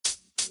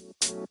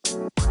Hi,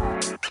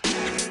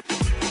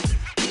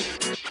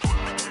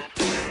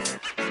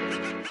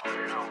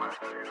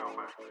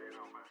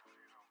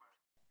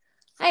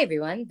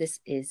 everyone. This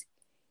is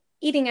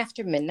Eating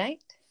After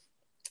Midnight.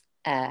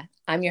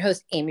 I'm your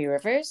host, Amy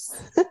Rivers.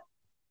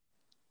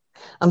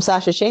 I'm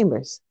Sasha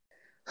Chambers.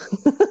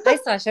 Hi,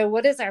 Sasha.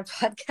 What is our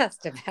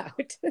podcast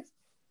about?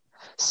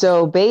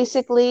 So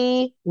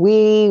basically,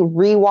 we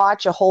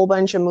rewatch a whole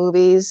bunch of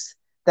movies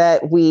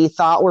that we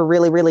thought were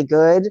really, really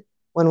good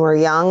when we were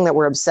young, that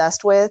we're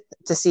obsessed with,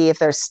 to see if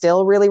they're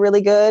still really,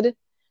 really good,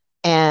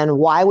 and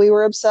why we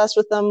were obsessed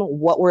with them,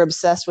 what we're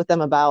obsessed with them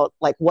about,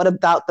 like what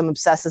about them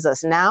obsesses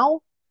us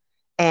now,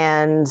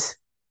 and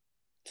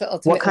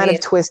what kind of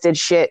twisted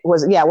shit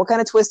was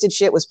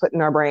put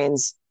in our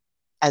brains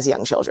as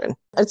young children.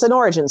 It's an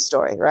origin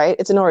story, right?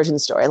 It's an origin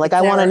story. Like,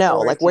 I want to know,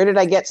 like, where did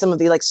I get some of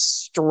the like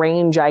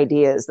strange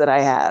ideas that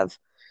I have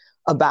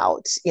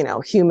about, you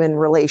know, human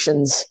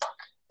relations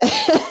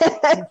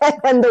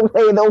and the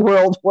way the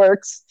world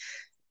works?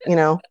 You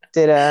know,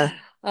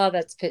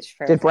 that's pitch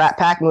perfect. Did Brat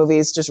Pack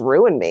movies just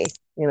ruin me,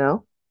 you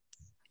know?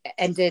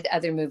 And did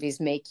other movies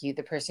make you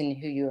the person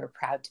who you are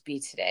proud to be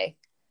today?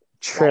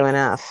 True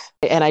enough.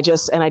 And I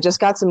just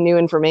got some new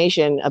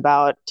information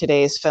about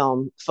today's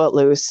film,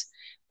 Footloose,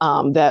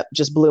 that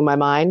just blew my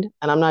mind.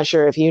 And I'm not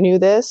sure if you knew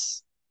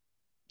this.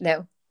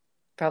 No,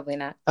 probably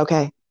not.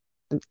 Okay.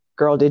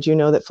 Girl, did you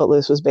know that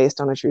Footloose was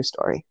based on a true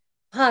story?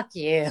 Fuck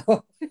you.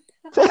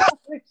 Because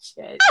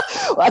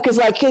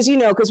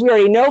we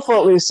already know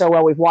Footloose so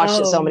well. We've watched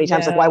it so many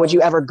times. Like, why would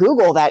you ever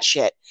Google that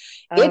shit?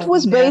 It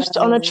was based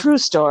on a true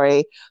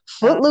story.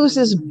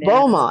 Footloose's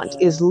Beaumont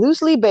is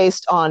loosely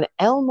based on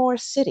Elmore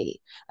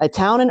City, a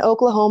town in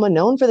Oklahoma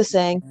known for the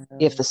saying,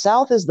 if the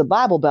South is the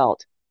Bible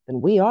Belt,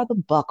 then we are the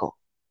buckle.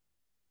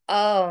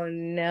 Oh,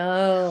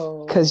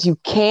 no. Because you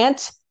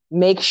can't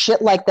make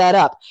shit like that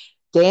up.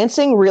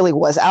 Dancing really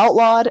was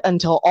outlawed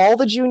until all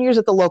the juniors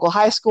at the local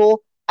high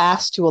school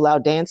asked to allow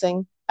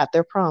dancing at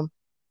their prom.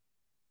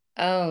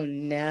 Oh,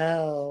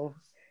 no.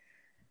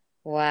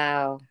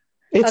 Wow.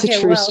 It's a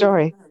true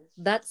story.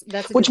 That's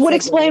which would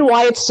explain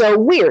why it's so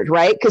weird,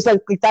 right? Because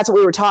that's what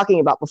we were talking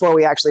about before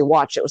we actually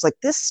watched it. It was like,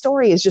 this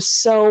story is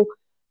just so,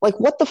 like,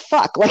 what the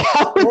fuck? Like,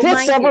 how would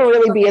this ever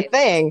really be a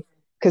thing?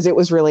 Because it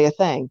was really a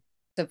thing.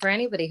 So for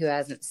anybody who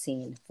hasn't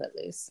seen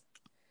Footloose,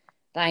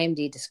 the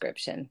IMDb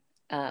description,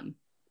 a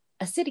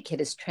city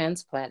kid is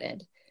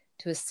transplanted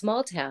to a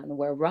small town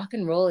where rock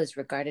and roll is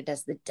regarded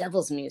as the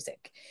devil's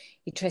music.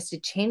 He tries to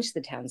change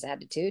the town's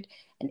attitude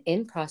and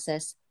in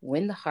process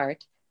win the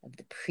heart of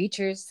the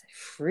preacher's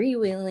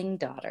freewheeling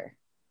daughter,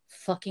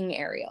 fucking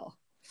Ariel.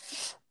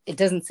 It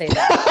doesn't say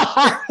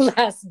that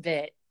last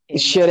bit.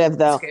 It should have,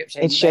 though.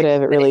 It should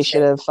have. It really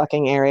should have.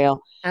 Fucking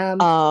Ariel.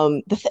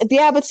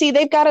 But see,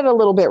 they've got it a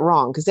little bit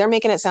wrong because they're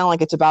making it sound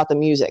like it's about the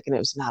music, and it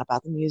was not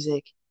about the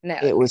music. No,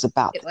 it was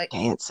about the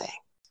dancing.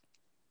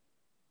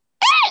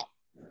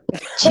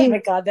 Oh my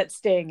God, that's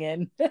staying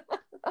in.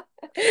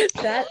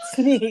 That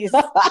sneeze,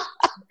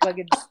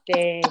 fucking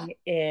staying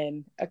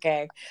in.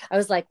 Okay, I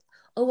was like,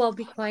 oh, I'll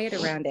be quiet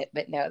around it,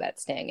 but no,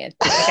 that's staying in.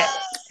 Okay,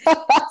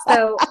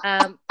 so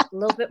a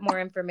little bit more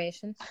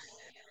information.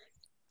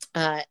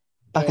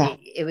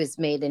 It was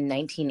made in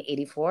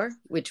 1984,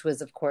 which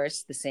was, of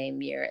course, the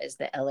same year as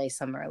the LA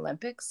Summer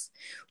Olympics,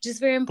 which is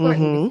very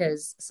important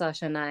because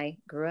Sasha and I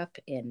grew up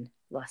in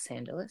Los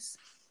Angeles,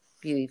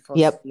 beautiful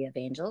city of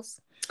angels.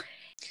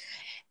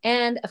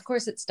 And, of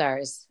course, it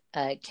stars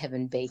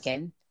Kevin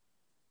Bacon.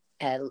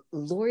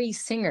 Laurie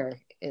Singer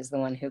is the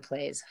one who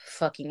plays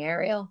fucking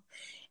Ariel.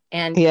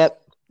 And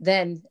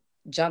then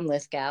John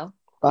Lithgow.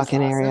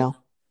 Fucking Ariel.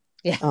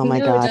 Yeah. Oh,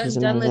 my God, he's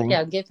John amazing.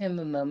 Lithgow. Give him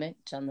a moment,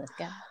 John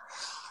Lithgow.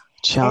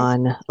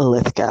 John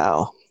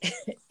Lithgow.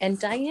 And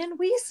Diane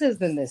Weiss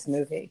is in this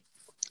movie.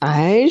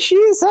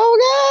 She's so good.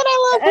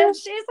 I love her. And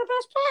she's the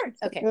best part.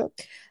 Okay.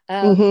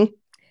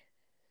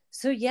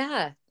 So,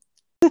 yeah.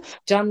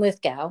 John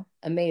Lithgow,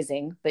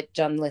 amazing. But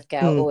John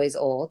Lithgow, always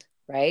old,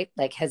 right?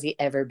 Like, has he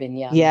ever been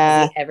young?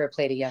 Yeah. Has he ever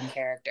played a young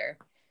character?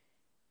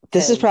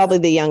 This is probably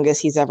the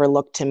youngest he's ever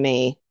looked to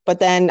me. But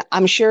then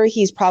I'm sure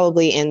he's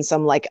probably in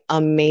some like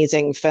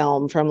amazing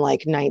film from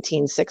like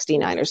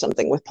 1969 or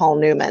something with Paul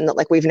Newman that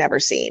like we've never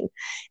seen.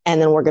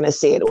 And then we're going to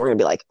see it. And we're going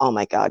to be like, oh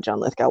my God, John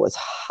Lithgow was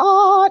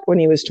hot when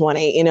he was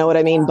 20. You know what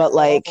I mean? But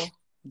like,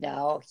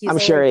 no, I'm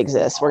sure it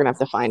exists. We're going to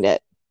have to find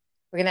it.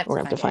 We're going to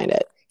have to find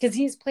it. Because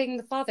he's playing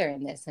the father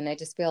in this. And I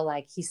just feel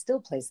like he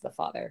still plays the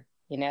father.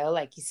 You know,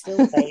 like he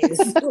still plays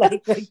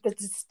like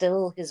that's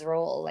still his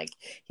role. Like,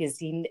 has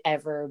he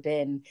ever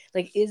been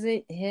like,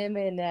 isn't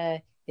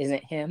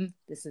him?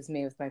 This is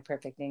me with my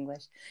perfect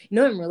English. You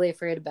know what I'm really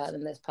afraid about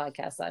in this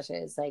podcast, Sasha,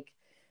 is like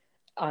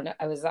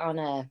I was on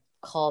a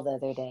call the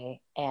other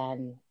day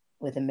and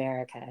with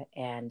America,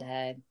 and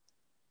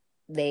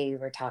they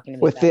were talking to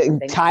me with the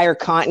entire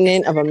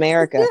continent of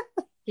America.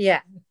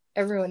 Yeah,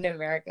 everyone in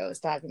America was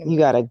talking to me. You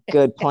got a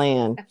good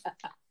plan.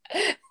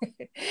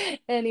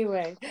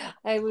 Anyway,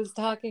 I was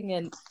talking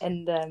and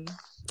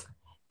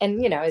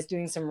you know, I was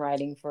doing some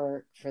writing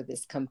for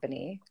this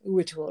company,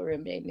 which will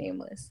remain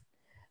nameless.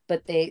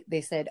 but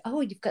they said,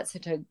 "Oh, you've got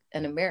such an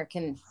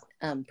American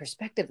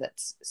perspective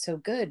that's so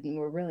good, and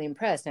we're really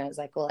impressed." And I was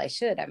like, "Well, I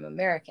should. I'm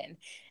American."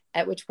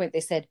 At which point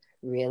they said,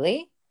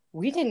 "Really?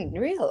 We didn't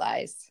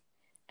realize."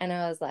 And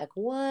I was like,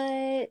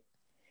 "What?"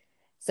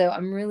 So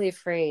I'm really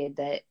afraid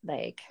that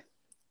like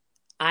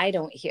I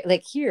don't hear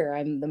like here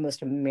I'm the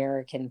most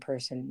American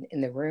person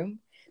in the room.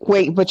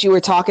 Wait, but you were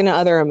talking to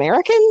other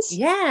Americans?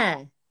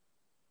 Yeah.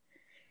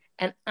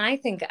 And I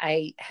think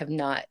I have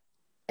not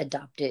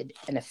adopted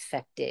an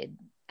affected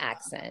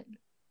accent.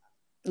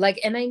 Like,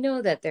 and I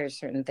know that there's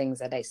certain things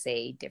that I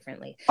say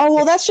differently. Oh,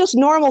 well, that's just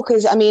normal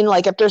because I mean,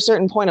 like after a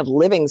certain point of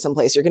living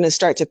someplace, you're going to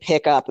start to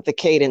pick up the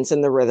cadence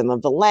and the rhythm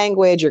of the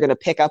language. You're going to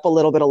pick up a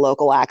little bit of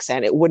local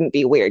accent. It wouldn't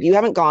be weird. You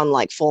haven't gone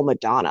like full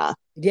Madonna.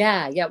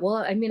 Yeah, yeah. Well,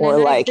 I mean, Or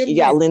and I've like, been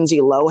yeah, here. Lindsay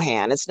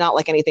Lohan. It's not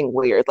like anything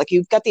weird. Like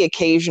you've got the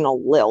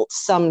occasional lilt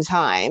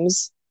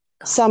sometimes.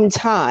 God,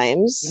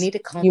 Sometimes you need to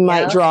calm you me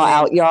might out, draw and then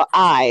out your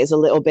eyes a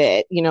little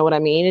bit. You know what I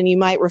mean? And you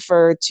might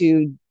refer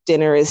to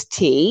dinner as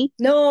tea.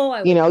 no, I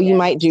You would know, you never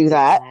might do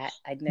that.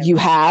 I'd You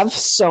never. have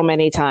so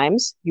many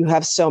times. You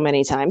have so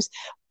many times.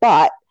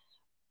 But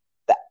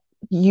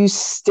you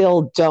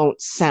still don't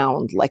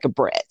sound like a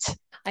Brit.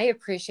 I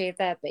appreciate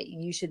that, but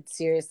you should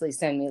seriously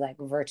send me like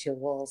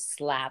virtual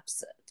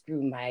slaps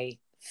through my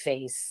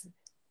face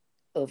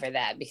over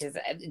that because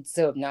it's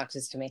so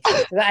obnoxious to me.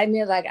 I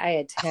mean, like I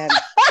attempt,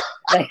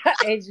 like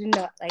I do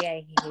not, like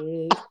I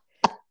hate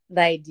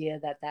the idea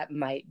that that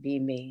might be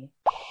me.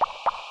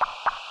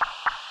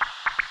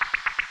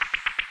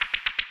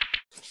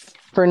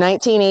 For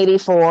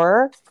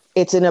 1984,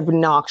 it's an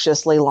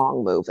obnoxiously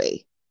long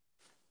movie.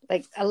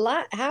 Like a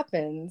lot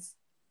happens.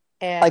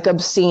 And like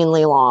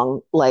obscenely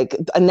long. Like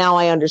now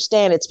I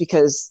understand it's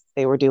because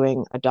they were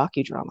doing a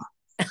docudrama.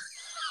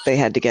 They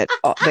had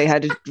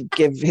to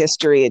give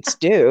history its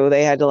due.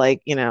 They had to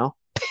like, you know,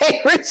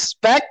 pay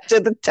respect to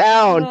the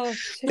town. Oh,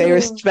 pay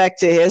respect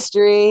to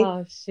history.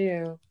 Oh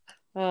shoot.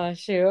 Oh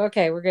shoot.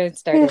 Okay, we're gonna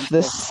start. If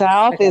the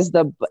South okay.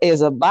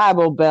 is a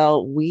Bible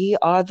Belt, we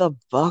are the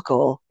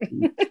buckle.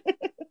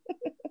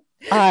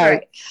 All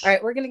right. All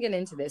right, we're gonna get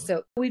into this.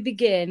 So we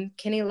begin.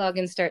 Kenny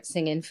Loggins starts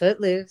singing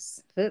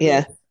Footloose.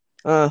 Yeah.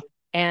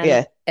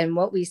 And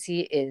what we see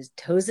is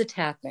toes a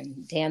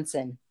tapping,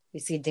 dancing. We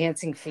see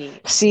dancing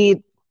feet.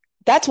 See,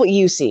 that's what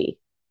you see.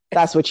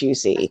 That's what you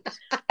see.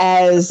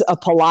 As a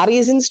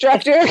Pilates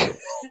instructor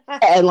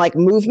and like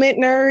movement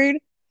nerd,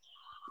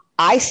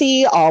 I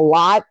see a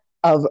lot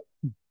of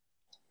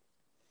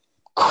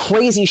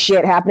crazy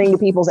shit happening to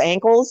people's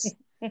ankles.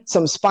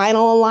 Some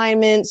spinal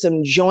alignment,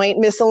 some joint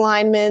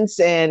misalignments,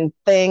 and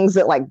things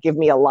that like give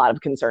me a lot of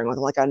concern.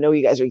 Like I know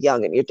you guys are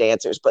young and you're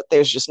dancers, but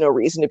there's just no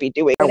reason to be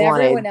doing. What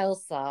everyone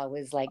else saw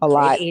was like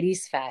great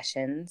 80s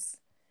fashions.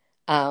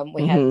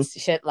 We had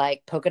shit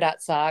like polka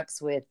dot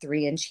socks with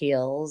 3-inch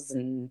heels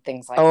and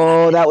things like that.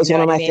 Oh, that was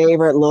one of my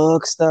favorite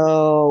looks,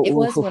 though. It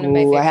was one of my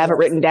favorite. I have it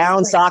written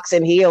down. Socks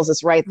and heels.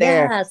 It's right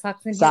there. Yeah,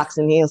 socks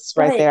and heels,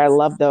 right there. I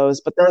love those,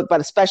 but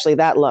especially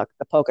that look,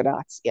 the polka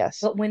dots. Yes.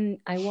 But when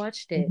I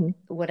watched it,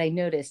 what I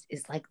noticed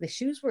is like the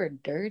shoes were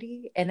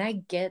dirty, and I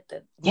get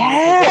that.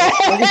 Yes,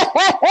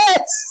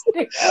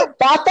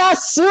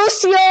 patas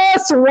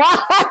sucios.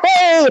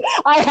 Right.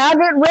 I have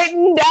it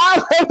written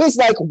down. I was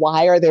like,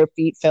 why are their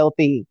feet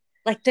filthy?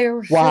 Like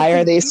why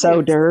are they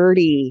so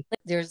dirty?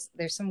 Like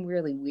there's some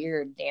really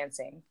weird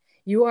dancing.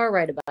 You are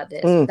right about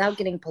this. Without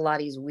getting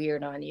Pilates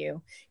weird on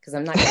you, because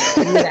I'm not going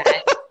to do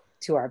that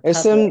to our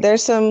public.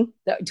 There's some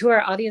to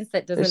our audience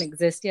that doesn't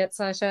exist yet,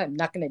 Sasha. I'm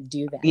not going to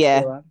do that.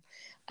 Yeah, to them.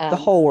 The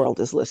whole world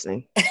is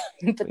listening.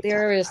 But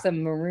there were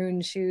some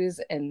maroon shoes,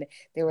 and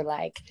they were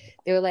like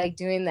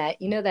doing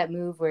that. You know that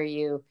move where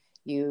you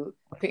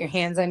put your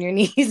hands on your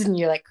knees and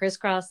you like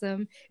crisscross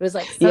them. It was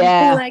like something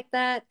like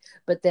that,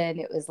 but then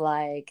it was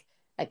like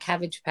a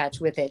Cabbage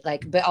Patch with it,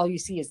 like, but all you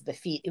see is the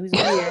feet. It was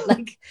weird.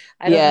 Like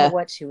I don't know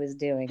what she was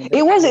doing.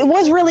 It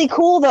was really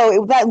cool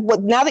though.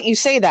 Now that you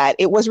say that,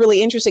 it was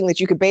really interesting that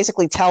you could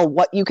basically tell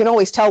you can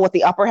always tell what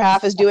the upper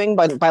half is doing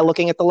by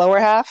looking at the lower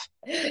half.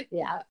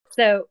 Yeah.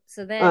 So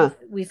then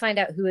we find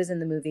out who is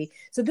in the movie.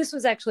 So this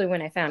was actually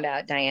when I found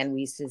out Diane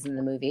Wiest is in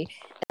the movie,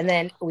 and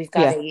then we've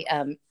got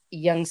a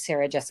young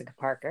Sarah Jessica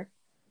Parker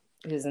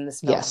who's in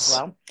this film as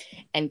well,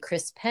 and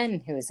Chris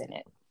Penn who is in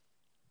it.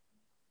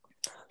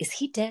 Is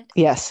he dead?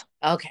 Yes.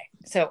 Okay.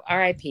 So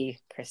R.I.P.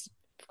 Chris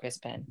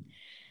Penn.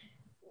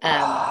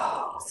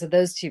 So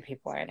those two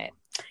people are in it.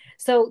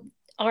 So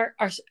our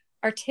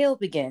tale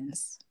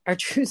begins. Our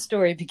true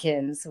story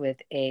begins with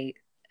a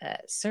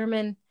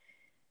sermon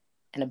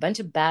and a bunch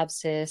of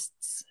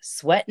Baptists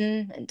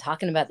sweating and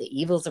talking about the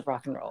evils of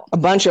rock and roll. A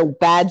bunch of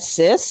bad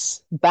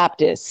cis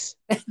Baptists.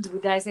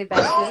 Did I say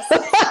Baptist?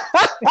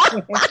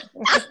 I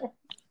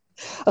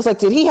was like,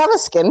 did he have a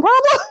skin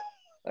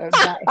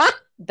problem?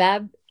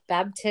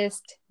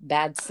 Baptist,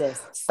 bad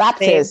cysts.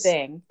 Baptist. Same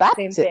thing.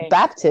 Baptist. Same thing.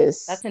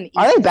 Baptist. That's an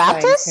Are they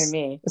Baptists? For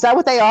me. Is that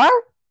what they are?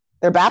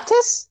 They're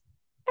Baptists?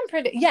 I'm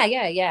pretty.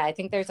 Yeah. I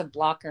think there's a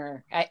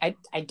blocker. I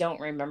don't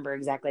remember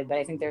exactly, but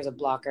I think there's a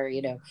blocker.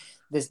 You know,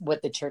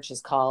 what the church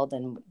is called,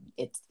 and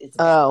it's a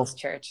Baptist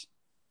church.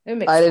 It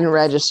makes I didn't sense.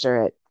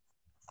 register it.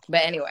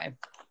 But anyway.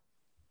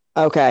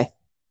 Okay.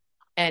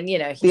 And,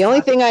 the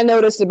only thing I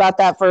noticed about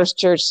that first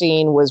church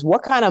scene was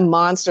what kind of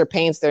monster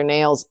paints their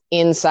nails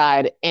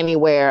inside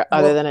anywhere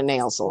other than a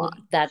nail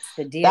salon. That's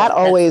the deal. That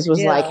always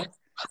was like,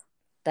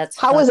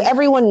 how was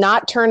everyone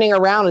not turning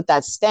around at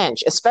that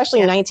stench, especially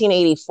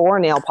 1984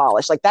 nail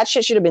polish? Like that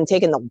shit should have been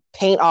taking the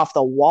paint off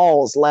the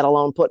walls, let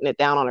alone putting it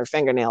down on her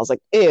fingernails.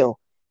 Like, ew.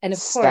 And of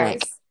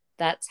course,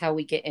 that's how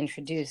we get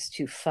introduced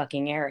to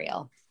fucking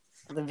Ariel.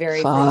 The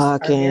very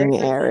fucking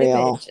first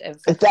Ariel.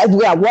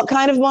 What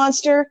kind of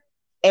monster?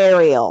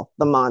 Ariel,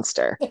 the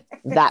monster.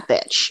 That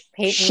bitch.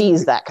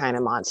 She's that kind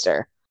of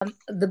monster.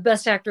 The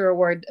best actor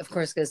award, of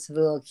course, goes to the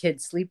little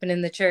kid sleeping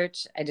in the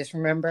church. I just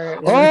remember.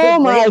 Oh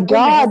my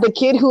God. The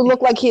kid who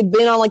looked like he'd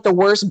been on like the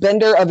worst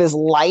bender of his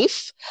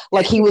life.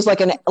 Like he was like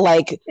the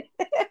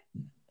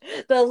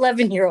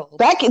 11-year-old.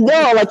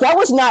 That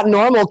was not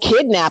normal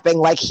kidnapping.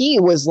 Like he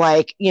was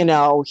like, he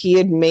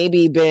had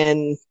maybe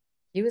been.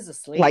 He was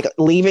asleep. Like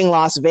leaving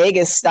Las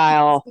Vegas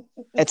style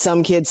at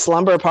some kid's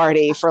slumber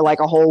party for like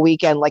a whole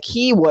weekend. Like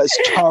he was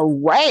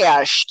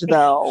trashed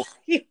though.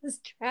 He was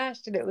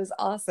trashed and it was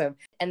awesome.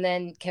 And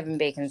then Kevin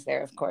Bacon's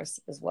there, of course,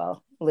 as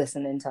well,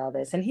 listening to all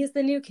this. And he's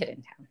the new kid in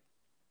town.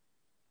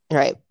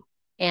 Right.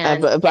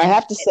 But I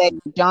have to say,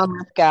 John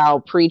Lithgow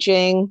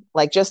preaching,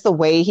 like just the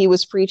way he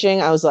was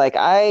preaching, I was like,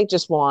 I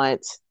just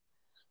want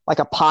like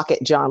a pocket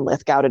John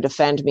Lithgow to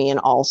defend me in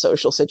all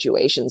social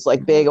situations,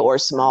 like big or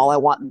small. I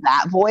want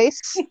that voice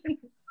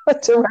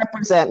to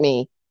represent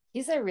me.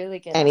 He's a really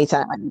good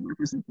anytime I need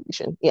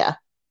representation. Yeah.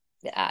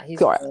 Yeah, he's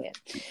brilliant.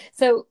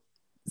 So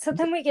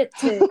then we get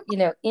to,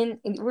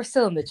 we're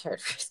still in the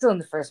church. We're still in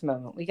the first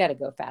moment. We got to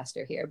go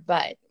faster here,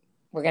 but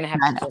we're going to have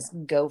to just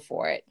go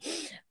for it.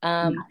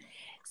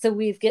 So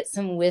we get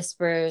some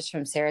whispers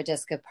from Sarah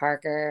Jessica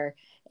Parker,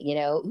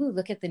 ooh,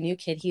 look at the new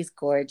kid. He's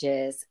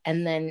gorgeous.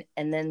 And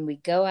then we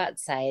go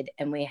outside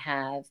and we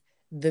have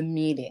the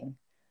meeting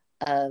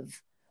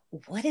of,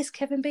 what is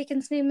Kevin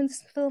Bacon's name in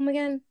this film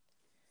again?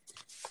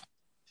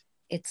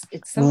 It's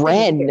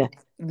something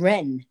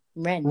Ren.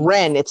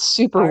 Ren. It's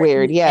super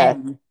weird. Yeah.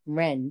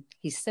 Ren.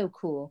 He's so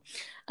cool.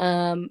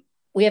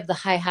 We have the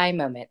hi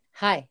moment.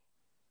 Hi.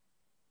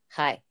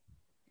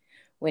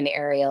 When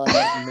Ariel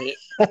and meet.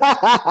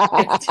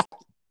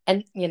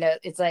 And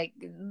it's like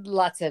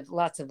lots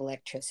of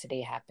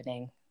electricity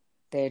happening.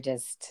 They're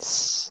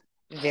just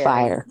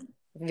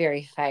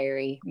very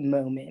fiery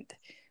moment.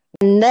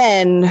 And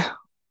then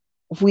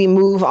we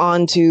move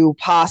on to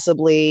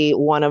possibly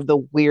one of the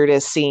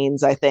weirdest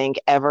scenes I think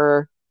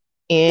ever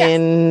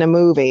in a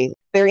movie.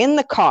 They're in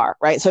the car,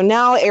 right? So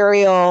now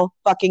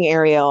fucking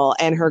Ariel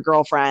and her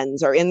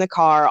girlfriends are in the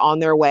car on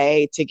their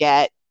way to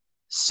get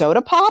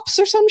soda pops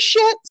or some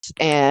shit,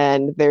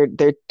 and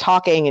they're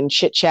talking and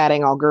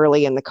chit-chatting all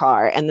girly in the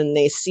car, and then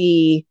they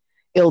see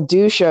Il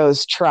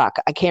Ducio's truck.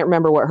 I can't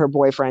remember what her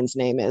boyfriend's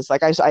name is.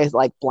 Like I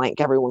like blank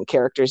everyone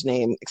character's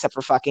name except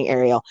for fucking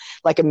Ariel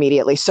like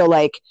immediately. So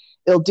like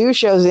Il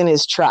Ducio's in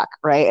his truck,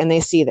 right? And they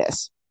see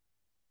this.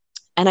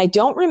 And I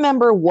don't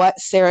remember what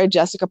Sarah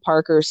Jessica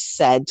Parker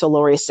said to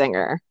Laurie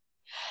Singer,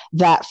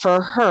 that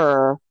for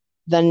her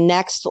the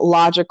next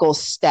logical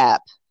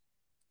step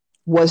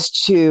was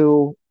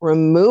to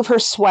remove her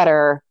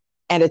sweater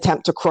and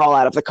attempt to crawl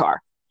out of the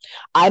car.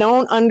 I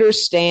don't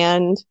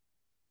understand.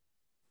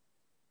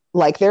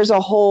 Like there's a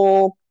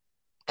whole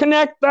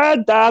connect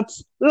the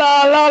dots,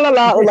 la la la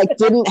la, like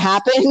didn't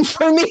happen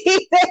for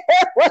me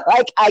there.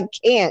 Like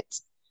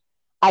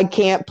I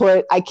can't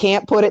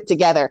put it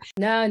together.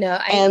 No.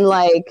 And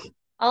like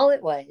all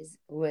it was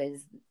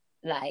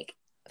like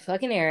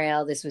fucking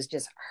Ariel. This was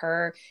just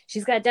her.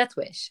 She's got a death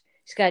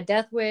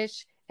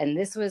wish. And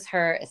this was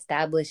her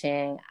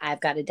establishing, I've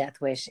got a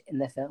death wish in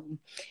the film.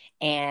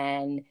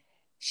 And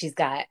she's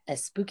got a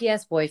spooky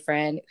ass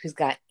boyfriend who's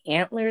got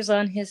antlers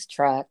on his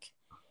truck.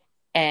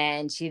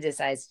 And she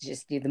decides to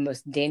just do the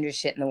most dangerous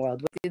shit in the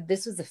world.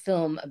 This was a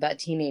film about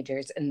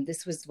teenagers. And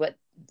this was what,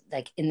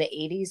 like in the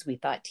 80s, we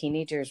thought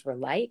teenagers were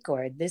like,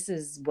 or this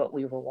is what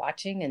we were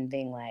watching and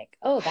being like,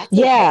 oh, that's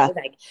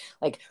okay.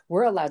 Like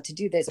we're allowed to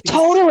do this.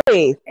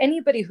 Totally.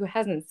 Anybody who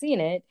hasn't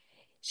seen it,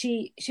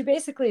 she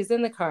basically is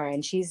in the car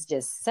and she's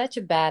just such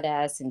a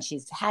badass and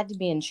she's had to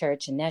be in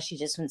church and now she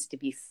just wants to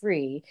be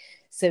free.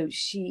 So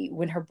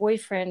when her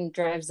boyfriend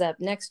drives up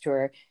next to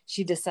her,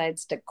 she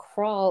decides to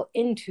crawl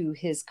into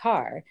his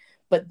car.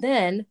 But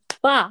then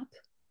bop,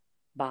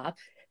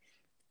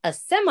 a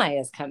semi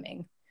is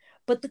coming.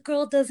 But the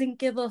girl doesn't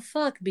give a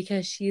fuck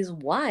because she's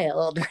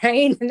wild,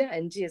 right?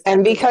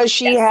 and because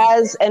she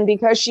has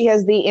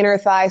the inner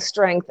thigh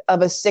strength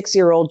of a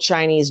 6-year-old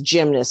Chinese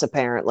gymnast,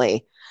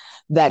 apparently.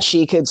 That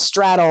she could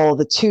straddle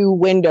the two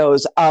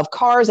windows of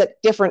cars at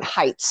different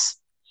heights,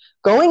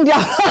 going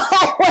down the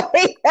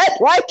highway at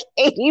like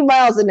 80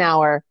 miles an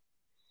hour.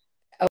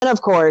 And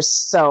of course,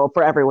 so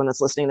for everyone that's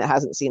listening that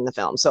hasn't seen the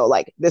film, so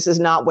like this is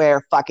not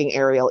where fucking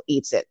Ariel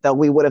eats it, though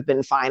we would have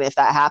been fine if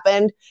that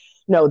happened.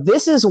 No,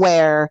 this is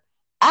where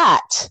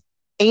at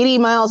 80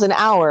 miles an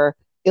hour,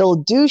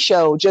 Il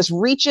Duccio just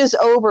reaches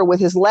over with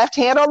his left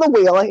hand on the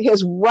wheel.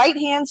 His right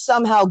hand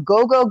somehow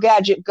go-go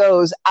gadget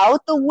goes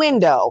out the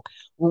window,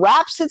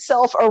 wraps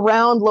itself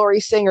around Lori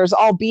Singer's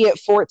albeit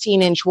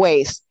 14-inch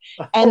waist,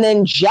 and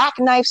then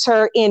jackknifes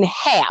her in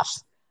half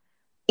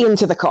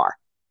into the car.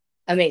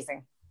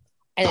 Amazing.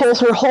 And pulls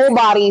her whole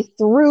body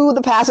through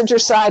the passenger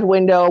side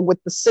window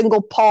with the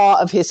single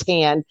paw of his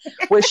hand,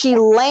 where she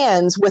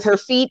lands with her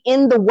feet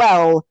in the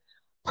well,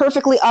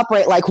 perfectly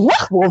upright, like,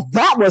 what? Well,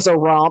 that was a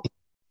romp.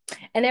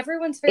 And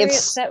everyone's very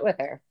upset with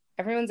her.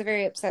 Everyone's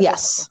very upset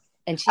yes. with her.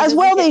 And she as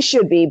well they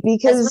should be,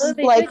 because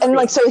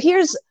so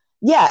here's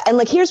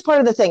part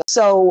of the thing.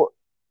 So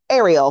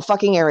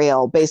fucking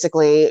Ariel,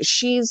 basically,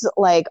 she's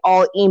like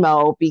all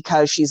emo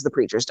because she's the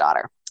preacher's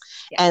daughter.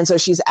 Yeah. And so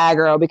she's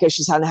aggro because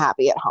she's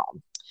unhappy at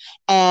home.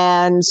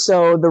 And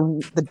so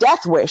the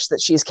death wish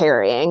that she's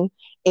carrying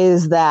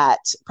is that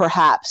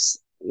perhaps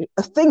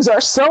things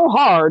are so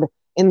hard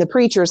in the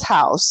preacher's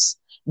house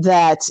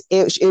that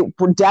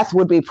death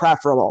would be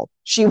preferable.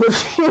 She would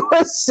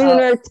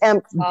sooner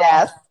tempt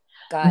death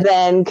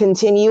than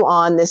continue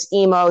on this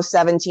emo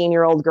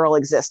 17-year-old girl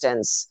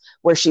existence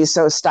where she's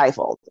so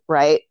stifled,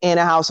 right? In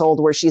a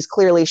household where she's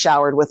clearly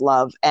showered with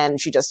love,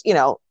 and she just,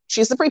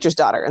 she's the preacher's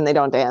daughter and they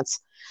don't dance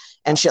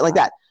and shit like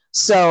that.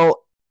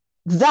 So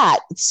that,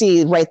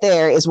 right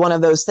there is one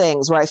of those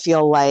things where I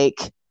feel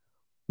like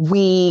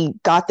we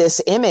got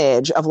this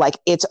image of like,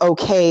 it's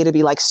okay to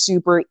be like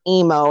super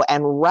emo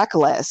and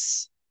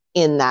reckless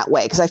in that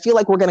way. Because I feel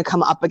like we're going to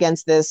come up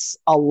against this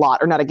a lot,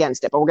 or not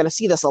against it, but we're going to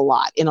see this a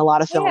lot in a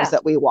lot of films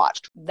that we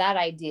watched. That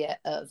idea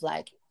of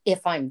like,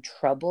 if I'm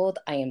troubled,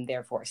 I am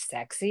therefore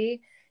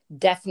sexy,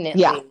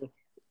 definitely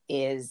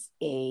is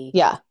a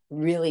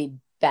really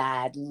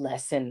bad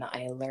lesson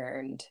I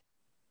learned.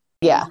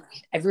 Yeah.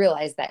 I've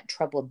realized that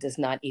troubled does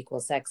not equal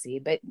sexy,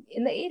 but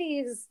in the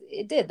 80s,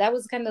 it did. That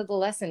was kind of the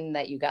lesson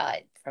that you got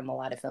from a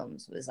lot of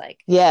films, was like,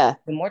 the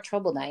more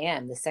troubled I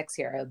am, the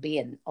sexier I'll be,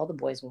 and all the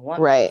boys will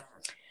want me.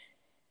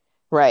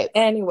 Right.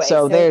 Anyway.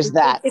 So there's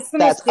that.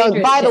 That's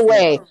by the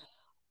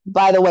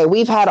way,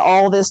 we've had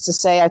all this to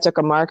say. I took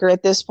a marker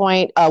at this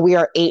point. We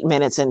are 8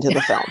 minutes into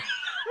the film.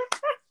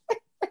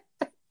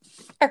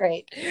 All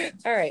right.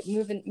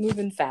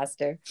 Moving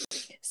faster.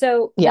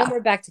 So then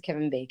we're back to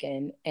Kevin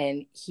Bacon,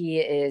 and he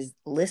is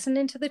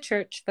listening to the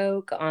church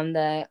folk on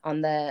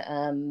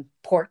the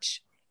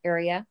porch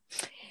area,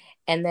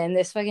 and then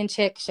this fucking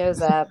chick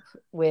shows up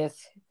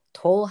with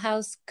Toll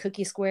House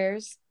cookie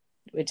squares,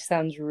 which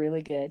sounds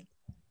really good,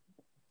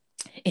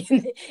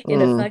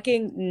 in a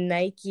fucking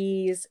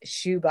Nike's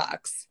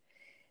shoebox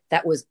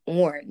that was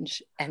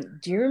orange.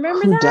 And do you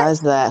remember Who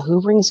does that?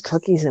 Who brings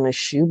cookies in a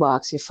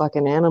shoebox? You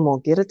fucking animal.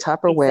 Get a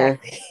Tupperware.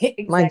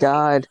 Exactly. My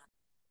God.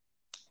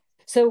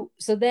 So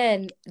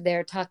then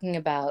they're talking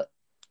about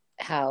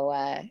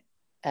how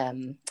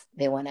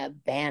they want to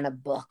ban a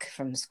book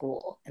from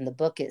school, and the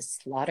book is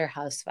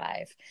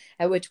Slaughterhouse-Five.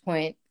 At which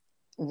point,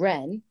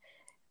 Ren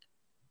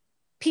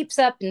peeps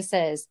up and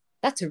says,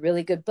 "That's a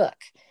really good book,"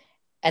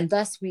 and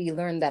thus we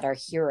learn that our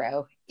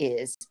hero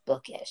is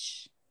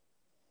bookish.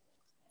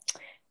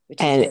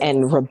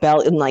 And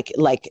rebel and like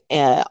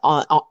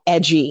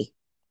edgy.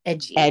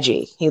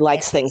 He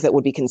likes things that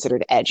would be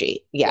considered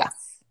edgy. Yeah. Yes.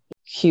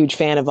 Huge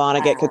fan of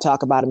Vonnegut. Could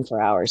talk about him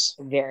for hours.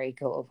 Very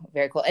cool.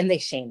 And they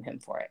shame him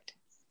for it.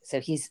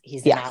 So he's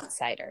an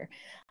outsider.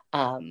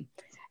 And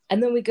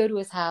then we go to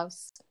his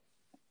house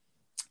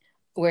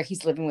where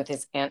he's living with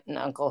his aunt and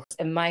uncle.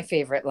 And my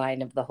favorite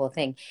line of the whole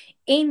thing,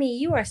 "Amy,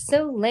 you are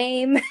so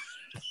lame."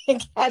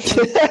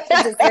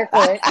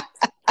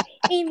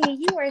 "Amy,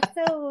 you are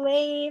so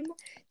lame."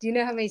 Do you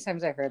know how many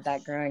times I heard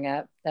that growing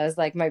up? That was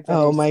like my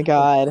brother's Oh my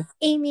God.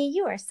 "Amy,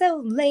 you are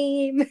so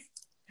lame."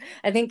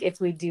 I think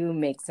if we do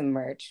make some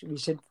merch, we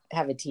should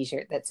have a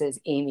t-shirt that says,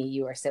 "Amy,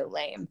 you are so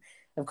lame."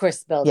 Of course,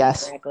 spelled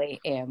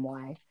incorrectly,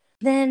 AMY.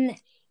 Then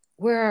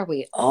where are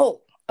we? Oh,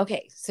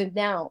 okay. So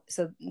now,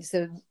 so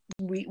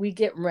we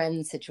get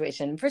Ren's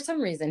situation. For some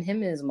reason,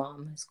 him and his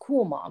mom, his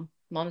cool mom.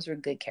 Moms were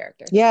good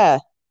characters. Yeah.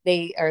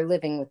 They are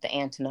living with the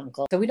aunt and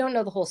uncle. So we don't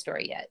know the whole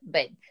story yet,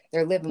 but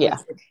they're living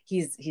with,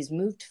 he's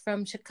moved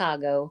from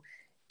Chicago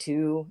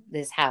to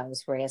this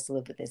house where he has to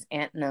live with his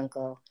aunt and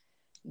uncle,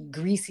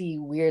 greasy,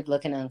 weird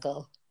looking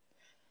uncle.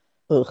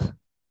 Ugh.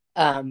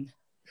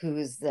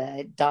 Whose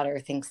daughter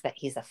thinks that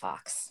he's a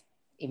fox,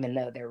 even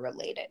though they're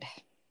related.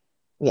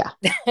 Yeah.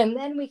 And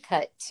then we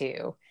cut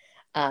to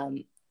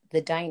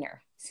the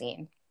diner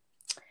scene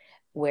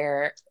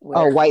where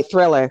White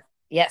Thriller.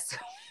 Yes.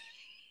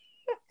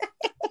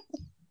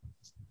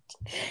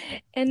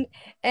 And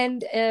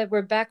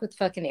we're back with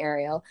fucking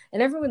Ariel,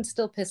 and everyone's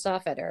still pissed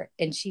off at her,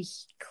 and she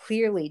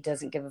clearly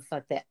doesn't give a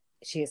fuck that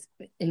she has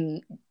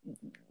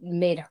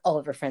made all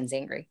of her friends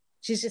angry.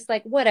 She's just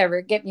like,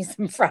 whatever, get me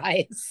some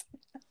fries.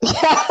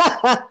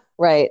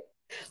 Right.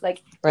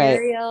 Like,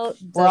 Ariel,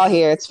 we're all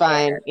here, it's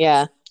fine.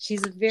 Yeah.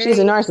 She's a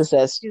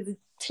narcissist.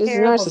 She's a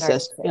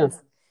narcissist. Yeah.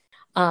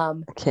 I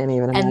can't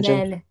even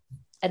imagine.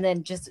 And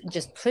then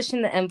just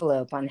pushing the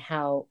envelope on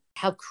how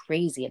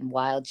crazy and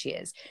wild she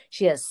is.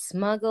 She has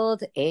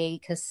smuggled a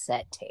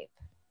cassette tape.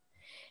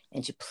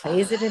 and she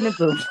plays it in a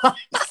boombox.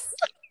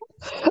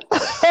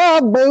 A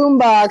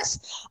boombox,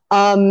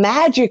 a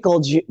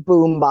magical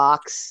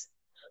boombox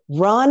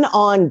run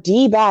on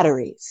D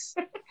batteries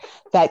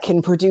that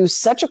can produce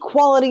such a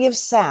quality of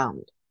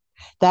sound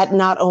that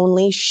not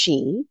only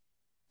she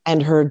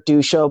and her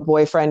douche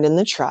boyfriend in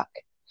the truck,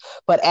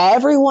 but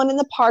everyone in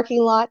the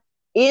parking lot,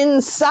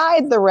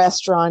 inside the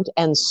restaurant,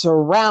 and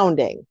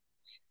surrounding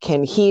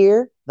can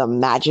hear the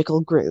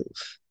magical groove.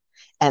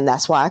 And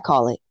that's why I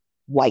call it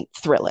White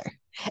Thriller,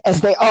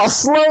 as they all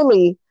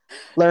slowly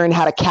learn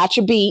how to catch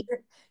a beat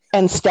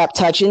and step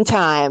touch in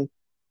time.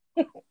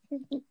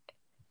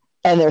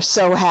 And they're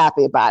so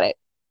happy about it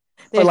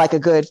for like a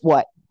good,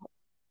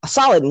 a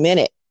solid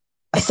minute.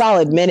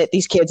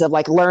 These kids have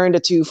like learned a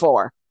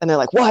 2/4. And they're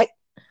like, what?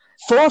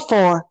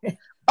 4/4?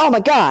 Oh my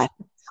God.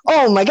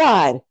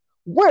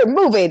 We're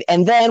moving.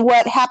 And then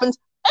what happens?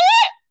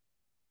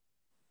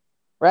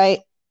 Right?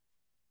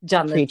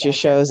 John Lithgow Preacher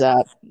shows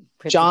up.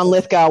 John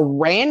Lithgow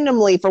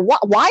randomly for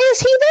what? Why is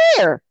he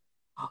there?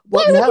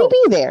 Why would he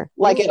be there?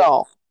 Like at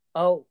all?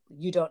 Oh,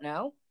 you don't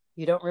know?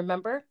 You don't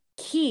remember?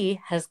 He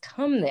has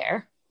come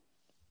there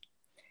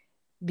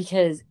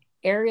because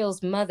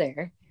Ariel's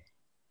mother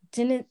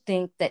didn't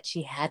think that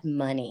she had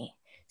money.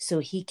 So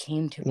he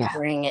came to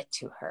bring it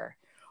to her.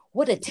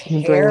 What a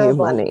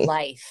terrible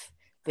life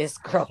this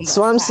girl must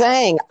So I'm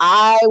saying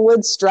I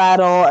would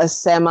straddle a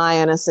semi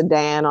and a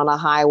sedan on a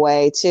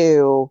highway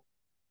too.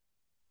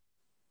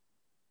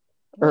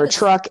 Or a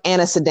truck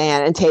and a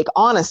sedan and take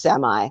on a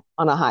semi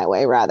on a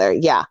highway rather.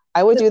 Yeah,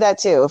 I would do that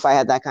too if I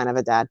had that kind of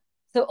a dad.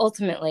 So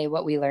ultimately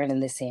what we learn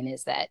in this scene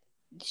is that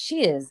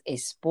she is a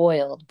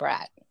spoiled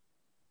brat.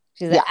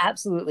 She's an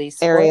absolutely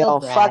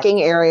spoiled brat.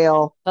 Fucking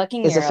Ariel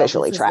is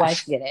officially trash. Why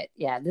she get it.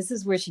 Yeah, this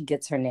is where she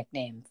gets her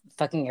nickname,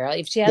 fucking Ariel.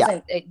 If she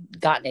hasn't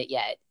gotten it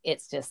yet,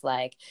 it's just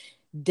like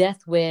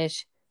death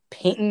wish,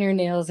 painting your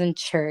nails in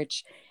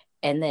church,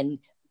 and then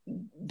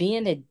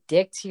being a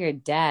dick to your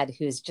dad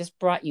who's just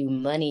brought you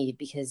money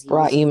because he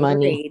was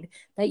worried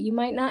that you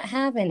might not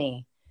have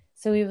any.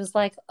 So he was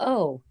like,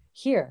 oh,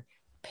 here,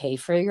 pay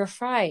for your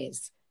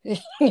fries.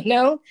 You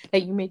know,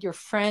 that you made your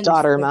friend's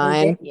daughter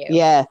mine.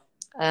 Yeah.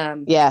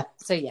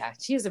 So yeah,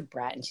 she's a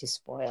brat and she's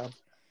spoiled.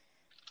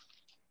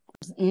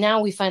 Now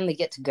we finally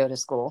get to go to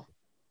school.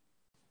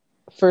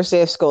 First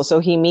day of school. So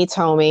he meets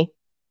homie.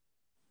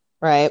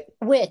 Right.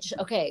 Which,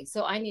 okay,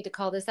 so I need to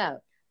call this out.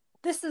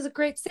 This is a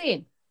great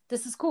scene.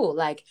 This is cool.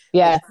 Like,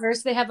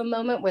 first they have a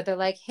moment where they're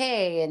like,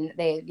 hey, and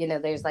they, you know,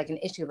 there's like an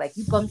issue, like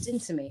you bumped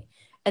into me.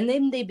 And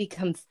then they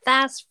become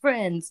fast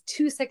friends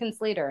 2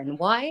 seconds later. And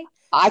why?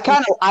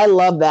 I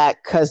love that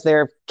because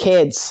they're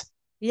kids.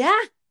 Yeah.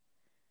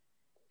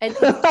 And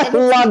I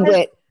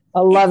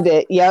loved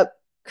it. Yep.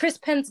 Chris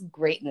Penn's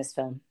great in this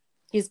film.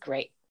 He's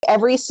great.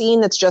 Every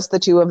scene that's just the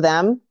two of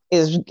them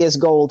is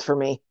gold for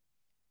me.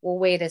 Well,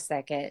 wait a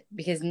second,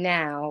 because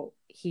now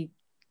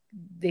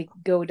they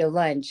go to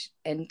lunch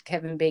and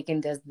Kevin Bacon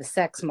does the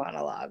sex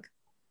monologue.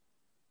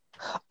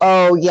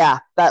 Oh yeah,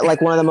 that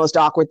like one of the most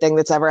awkward thing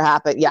that's ever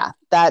happened. Yeah,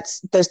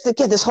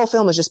 this whole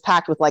film is just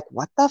packed with like,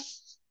 what the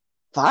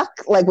fuck?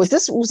 Like, was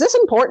this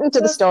important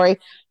to the story?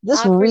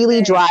 This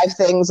really drive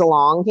things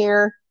along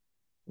here,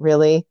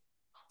 really.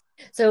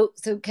 So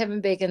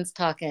Kevin Bacon's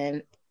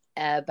talking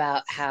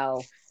about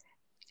how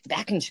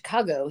back in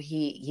Chicago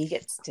he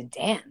gets to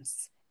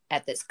dance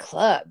at this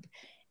club,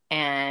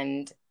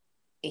 and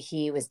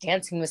he was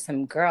dancing with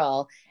some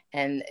girl,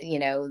 and you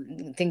know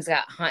things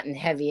got hot and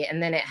heavy,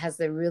 and then it has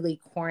the really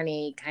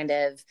corny kind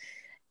of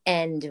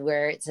end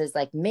where it says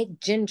like make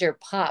Ginger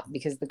pop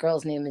because the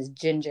girl's name is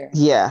Ginger.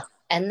 Yeah.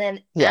 And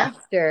then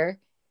after,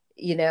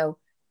 you know,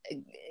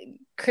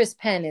 Chris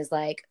Penn is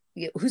like,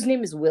 whose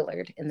name is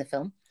Willard in the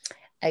film.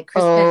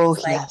 Chris Penn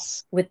is like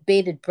with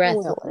bated breath,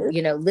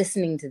 you know,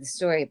 listening to the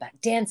story about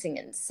dancing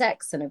and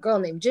sex and a girl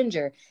named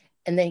Ginger.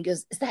 And then he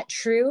goes, is that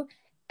true?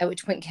 At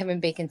which point Kevin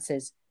Bacon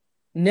says,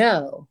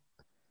 no,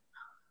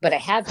 but I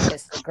have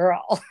kissed a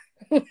girl.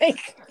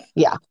 Like,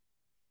 yeah.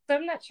 So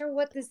I'm not sure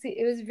what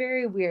it was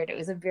very weird. It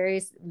was a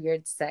very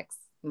weird sex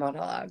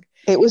monologue.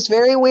 It was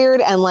very weird.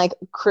 And like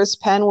Chris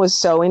Penn was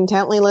so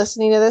intently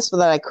listening to this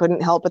that I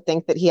couldn't help but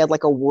think that he had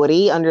like a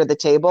Woody under the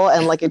table.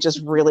 And like, it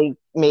just really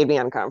made me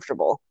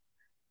uncomfortable.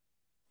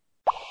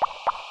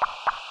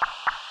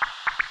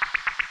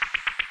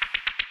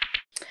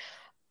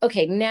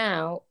 Okay,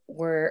 now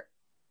we're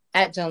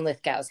at John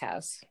Lithgow's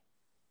house.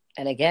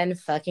 And again,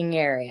 fucking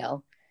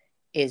Ariel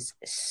is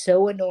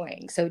so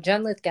annoying. So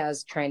John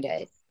Lithgow's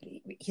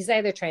he's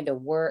either trying to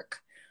work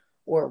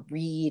or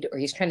read, or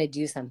he's trying to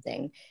do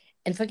something.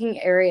 And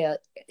fucking Ariel,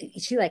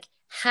 she like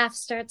half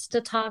starts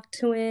to talk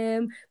to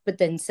him, but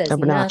then says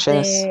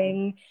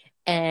nothing.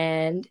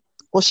 And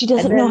well, she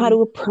doesn't know how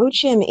to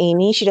approach him,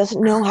 Amy. She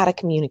doesn't know how to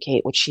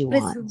communicate what she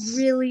wants. It's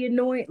really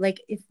annoying.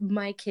 Like if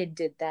my kid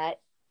did that,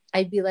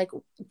 I'd be like,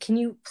 can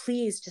you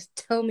please just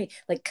tell me,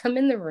 like, come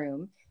in the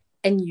room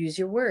and use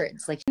your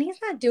words. Like, he's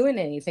not doing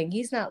anything.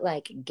 He's not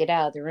like, get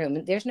out of the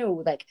room. There's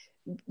no like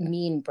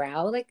mean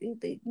brow. Like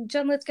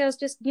John Lithgow's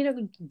just,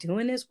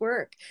 doing his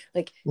work.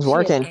 Like He's she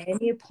working. at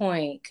any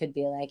point could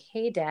be like,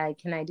 hey, Dad,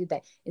 can I do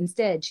that?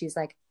 Instead, she's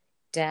like,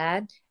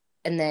 Dad.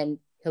 And then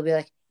he'll be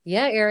like,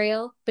 yeah,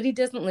 Ariel. But he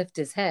doesn't lift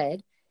his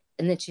head.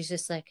 And then she's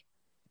just like,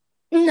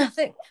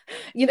 nothing.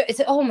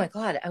 It's, oh my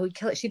God, I would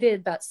kill it. She did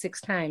it about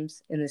 6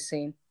 times in this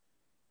scene.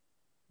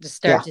 Just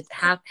started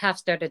half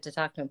started to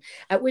talk to him.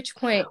 At which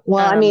point,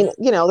 well, I mean,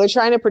 they're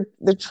trying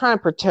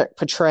to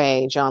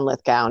portray John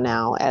Lithgow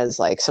now as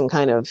like some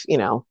kind of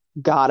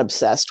God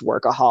obsessed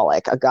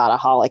workaholic, a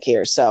godaholic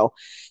here. So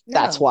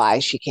that's why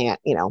she can't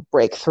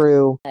break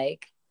through.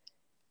 Like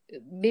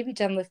maybe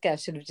John Lithgow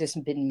should have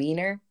just been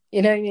meaner.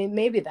 You know what I mean?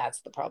 Maybe that's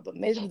the problem.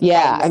 Maybe the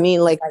problem I mean,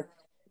 like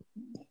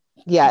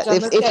yeah,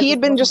 if he had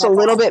been just a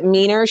little bit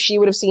meaner, she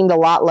would have seemed a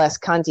lot less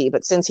cunty.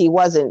 But since he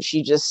wasn't,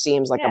 she just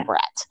seems like a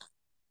brat.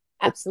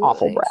 Absolutely.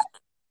 Awful brat.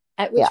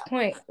 At which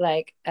point,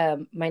 like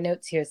my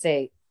notes here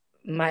say,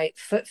 my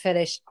foot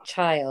fetish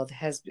child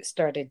has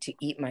started to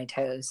eat my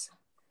toes.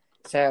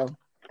 So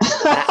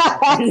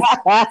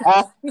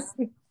that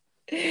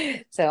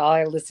so all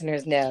our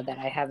listeners know that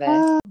I have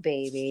a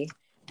baby,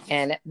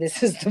 and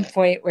this is the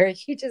point where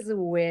he just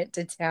went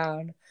to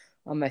town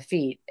on my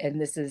feet, and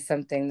this is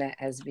something that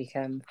has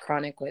become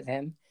chronic with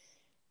him.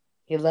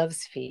 He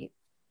loves feet.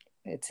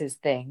 It's his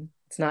thing.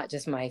 It's not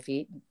just my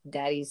feet,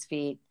 Daddy's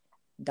feet,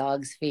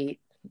 dog's feet,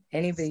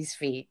 anybody's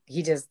feet.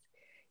 He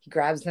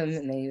grabs them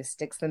and then he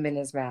sticks them in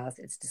his mouth.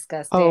 It's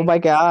disgusting. Oh my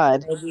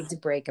God. I need to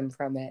break him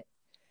from it.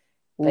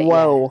 But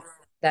whoa. Yeah,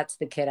 that's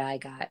the kid I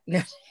got.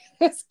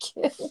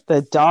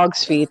 The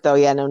dog's feet though.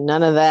 Yeah, no,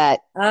 none of that.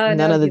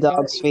 None of the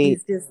dog's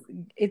feet.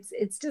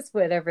 It's just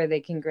whatever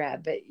they can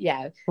grab. But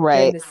yeah,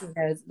 right. This is,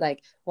 I was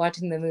like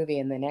watching the movie,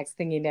 and the next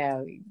thing you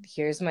know,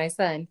 here's my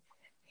son,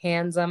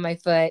 hands on my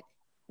foot,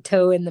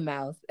 toe in the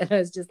mouth, and I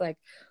was just like,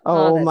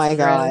 oh my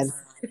God.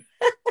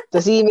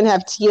 Does he even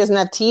have? He doesn't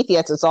have teeth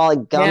yet, so it's all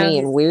like gummy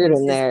and weird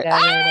in there.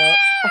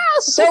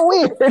 So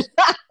weird.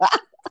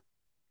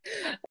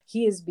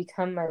 He has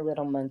become my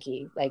little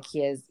monkey. Like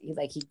he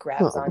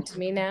grabs onto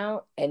me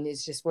now, and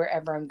it's just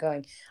wherever I'm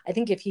going. I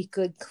think if he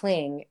could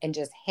cling and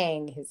just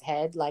hang his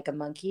head like a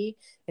monkey,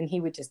 then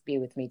he would just be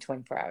with me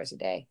 24 hours a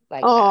day.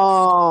 Like,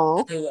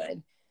 oh, he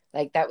would.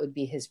 Like that would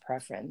be his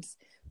preference.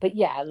 But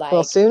yeah, like,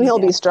 well, soon he'll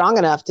be strong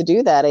enough to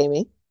do that,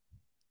 Amy.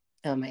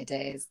 Oh my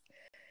days.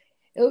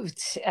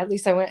 At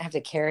least I wouldn't have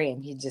to carry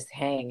him. He'd just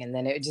hang, and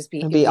then it would just be.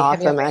 It'd be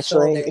awesome,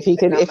 actually. If he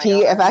could,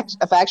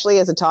 if actually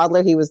as a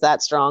toddler he was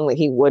that strong that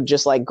he would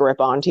just like grip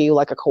onto you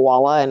like a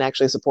koala and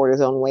actually support his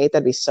own weight,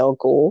 that'd be so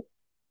cool.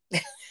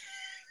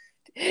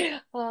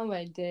 Oh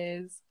my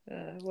days!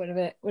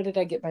 What did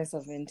I get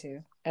myself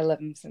into? I love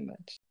him so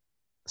much.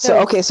 So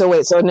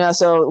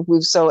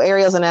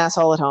Ariel's an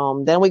asshole at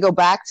home. Then we go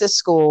back to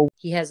school.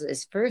 He has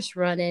his first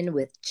run-in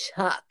with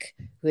Chuck,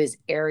 who is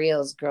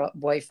Ariel's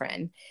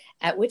boyfriend.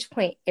 At which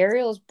point,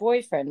 Ariel's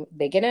boyfriend,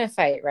 they get in a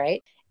fight,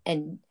 right?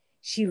 And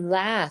she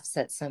laughs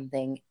at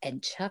something,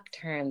 and Chuck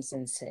turns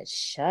and says,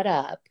 "Shut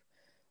up."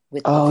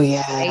 With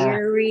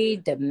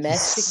fiery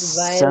domestic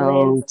violence.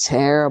 So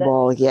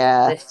terrible,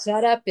 The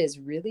shut up is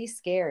really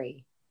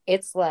scary.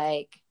 It's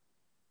like,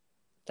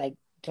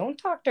 don't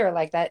talk to her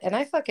like that. And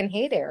I fucking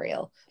hate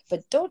Ariel,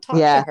 but don't talk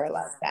to her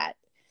like that.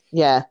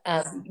 Yeah.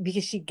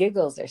 Because she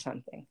giggles or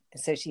something.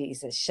 So she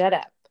says, "Shut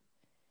up."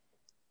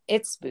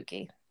 It's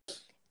spooky.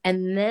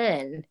 And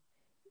then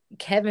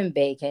Kevin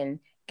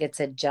Bacon gets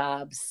a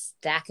job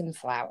stacking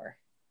flour.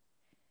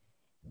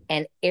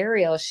 And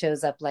Ariel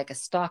shows up like a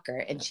stalker.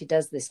 And she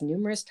does this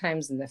numerous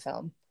times in the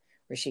film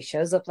where she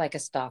shows up like a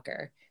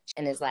stalker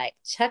and is like,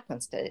 "Chuck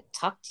wants to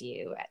talk to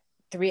you at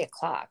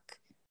 3:00.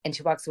 And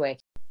she walks away.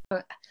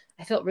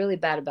 I felt really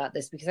bad about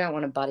this because I don't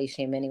want to body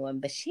shame anyone,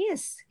 but she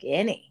is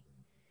skinny.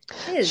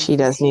 She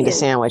does need a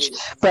sandwich.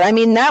 But I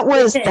mean, that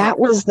was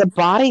the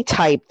body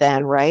type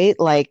then, right?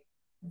 Like,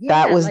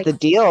 that was the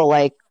deal.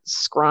 Like,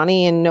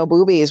 scrawny and no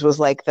boobies was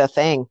like the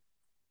thing.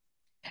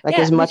 Like,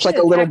 as much like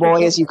a little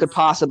boy as you could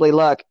possibly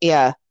look.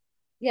 Yeah.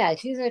 Yeah,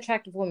 she's an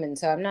attractive woman,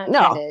 so I'm not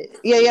trying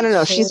to...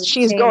 No.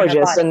 She's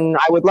gorgeous, and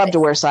I would love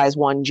to wear size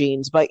 1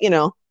 jeans, but,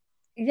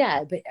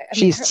 Yeah, but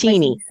she's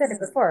teeny. Like you said it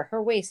before,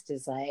 her waist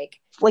is like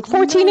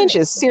 14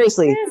 inches.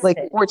 Seriously, like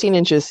 14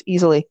 inches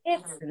easily.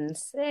 It's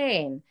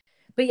insane.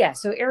 But yeah,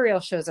 so Ariel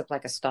shows up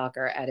like a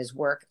stalker at his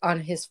work on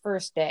his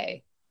first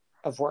day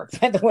of work,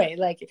 by the way.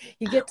 Like,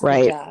 you get to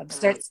the job,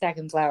 start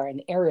stacking flour,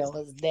 and Ariel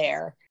is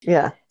there.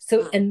 Yeah.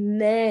 So,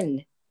 and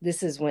then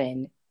this is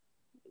when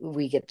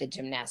we get the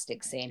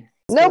gymnastics scene.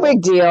 No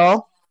big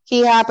deal.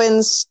 He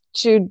happens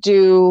to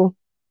do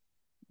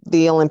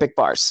the Olympic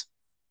bars.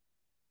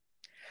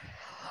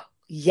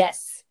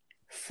 Yes.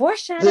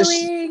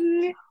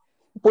 Foreshadowing.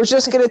 We're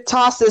just going to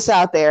toss this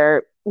out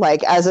there.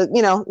 Like, as a,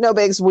 no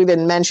bigs. We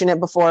didn't mention it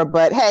before,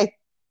 but hey,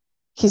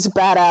 he's a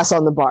badass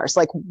on the bars.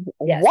 Like,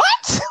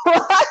 what?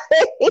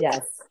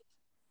 Yes.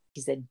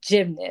 He's a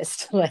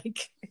gymnast.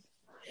 Like,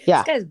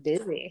 this guy's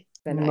busy.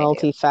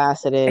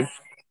 Multifaceted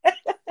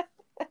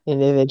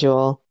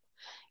individual.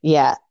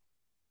 Yeah.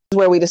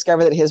 where we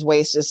discover that his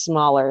waist is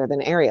smaller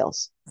than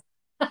Ariel's.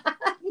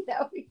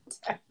 No, we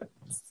don't.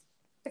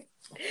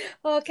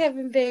 Oh,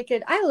 Kevin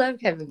Bacon. I love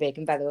Kevin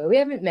Bacon, by the way. We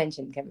haven't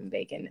mentioned Kevin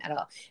Bacon at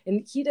all.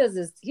 And he does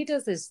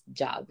his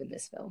job in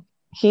this film.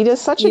 He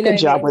does such a good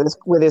job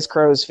with his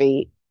crow's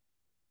feet.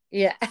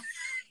 Yeah.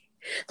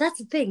 That's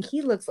the thing.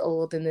 He looks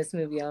old in this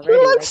movie already. He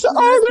looks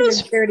old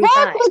as fuck.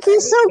 Like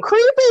he's so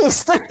creepy.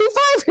 He's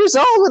 35 years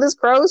old with his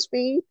crow's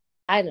feet.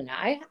 I don't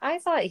know. I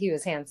thought he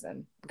was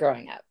handsome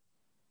growing up.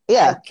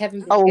 Yeah.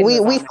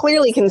 We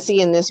clearly can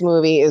see in this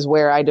movie is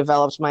where I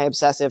developed my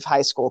obsessive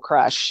high school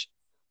crush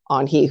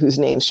on He Whose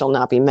Name Shall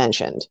Not Be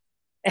Mentioned.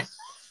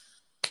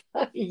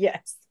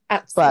 Yes,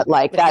 absolutely. But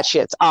like that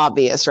shit's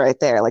obvious right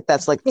there. Like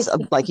that's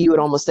like you would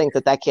almost think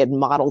that kid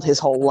modeled his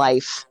whole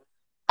life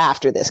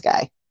after this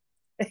guy.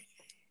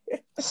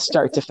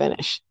 Start to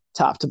finish,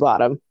 top to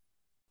bottom.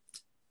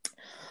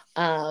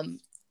 And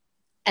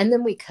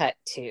then we cut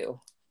to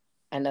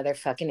another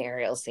fucking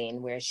Ariel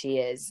scene where she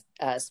is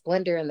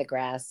Splendor in the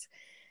grass.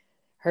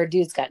 Her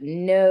dude's got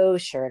no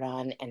shirt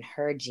on and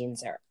her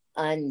jeans are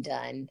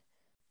undone.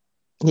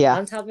 Yeah.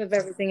 On top of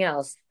everything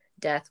else,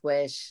 Death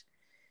Wish,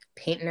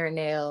 painting her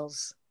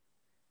nails,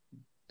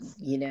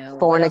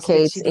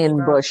 fornicates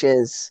in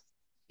bushes.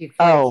 She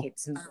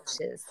fornicates in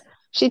bushes.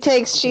 She's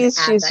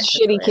a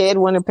shitty kid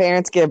when her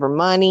parents give her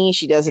money.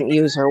 She doesn't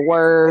use her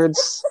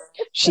words.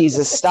 She's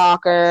a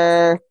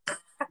stalker.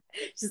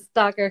 She's a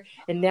stalker.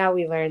 And now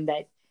we learn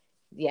that,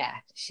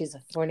 she's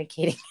a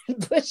fornicating in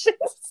bushes.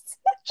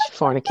 She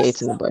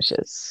fornicates in the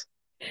bushes.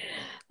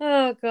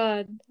 Oh,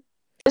 God.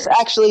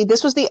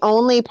 This was the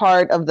only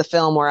part of the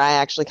film where I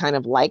actually kind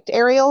of liked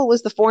Ariel,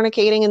 was the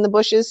fornicating in the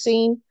bushes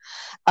scene.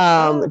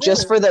 Really?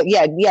 Just for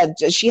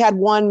she had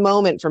one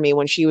moment for me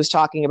when she was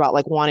talking about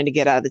like wanting to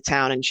get out of the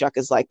town, and Chuck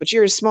is like, but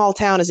you're as small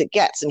town as it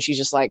gets, and she's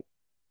just like,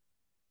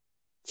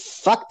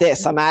 fuck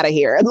this, I'm out of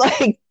here, and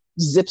like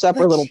zips up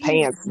her little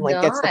pants and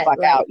like gets the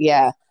fuck out.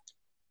 Yeah,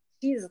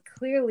 she's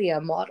clearly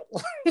a model.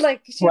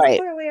 Like she's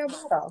clearly a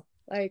model,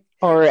 like,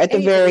 or at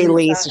the very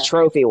least a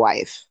trophy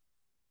wife.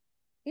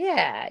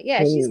 Yeah,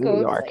 she's going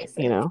New York,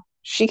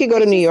 She could go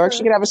to New York.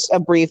 She could have a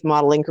brief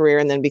modeling career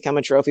and then become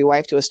a trophy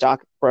wife to a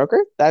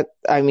stockbroker.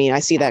 I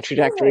see that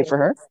trajectory for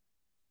her.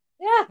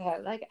 Yeah,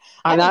 like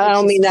I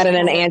don't mean that in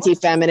an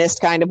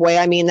anti-feminist kind of way.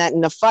 I mean that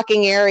in a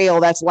fucking Ariel,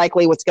 that's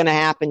likely what's going to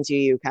happen to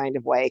you kind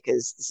of way,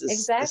 because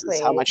this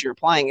is how much you're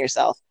applying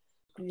yourself.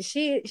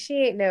 She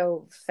ain't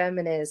no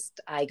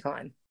feminist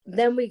icon.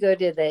 Then we go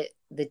to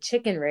the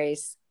chicken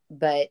race,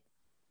 but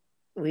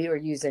we were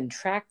using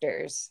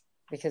tractors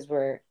because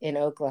we're in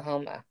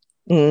Oklahoma.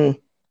 Mm.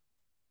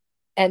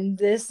 And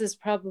this is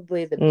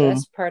probably the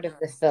best part of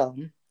the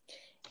film,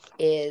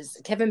 is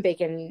Kevin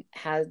Bacon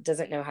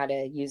doesn't know how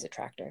to use a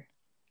tractor.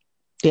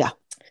 Yeah.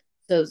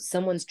 So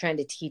someone's trying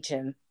to teach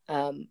him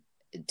to,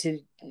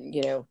 do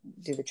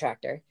the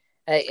tractor.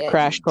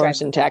 Crash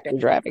course in tractor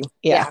driving.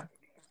 Yeah.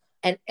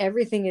 And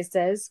everything it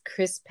says,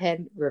 Chris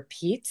Penn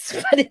repeats.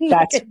 But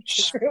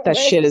that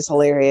shit is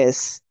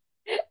hilarious.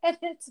 And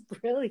it's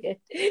brilliant.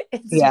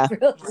 It's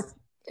brilliant.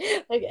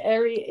 Like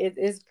it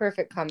is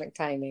perfect comic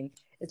timing.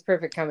 It's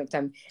perfect comic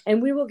time.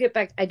 And we will get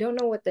back. I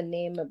don't know what the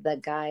name of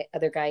the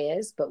other guy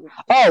is, but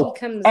he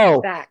comes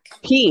back.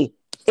 He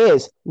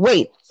is.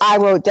 Wait, I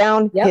wrote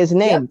down his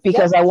name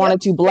because I wanted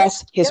to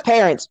bless his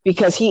parents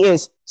because he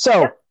is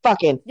so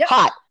fucking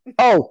hot.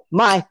 Oh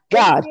my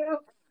God.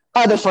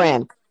 Other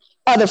friend.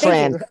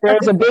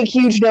 There's a big,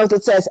 huge note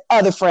that says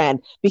other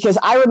friend, because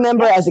I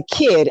remember as a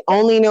kid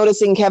only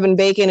noticing Kevin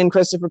Bacon and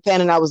Christopher Penn,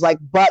 and I was like,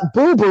 but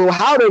Boo Boo,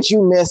 how did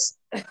you miss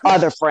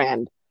other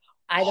friend?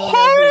 I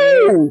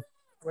don't know.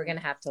 We're gonna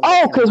have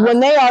to. Because when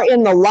they are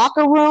in the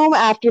locker room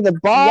after the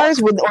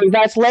bars,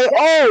 that's late.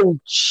 Oh,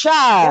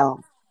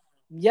 child.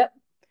 Yep.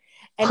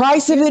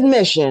 Price of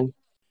admission.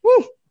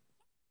 Woo.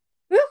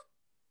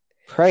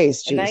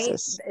 Praise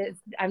Jesus.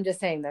 I'm just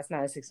saying that's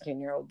not a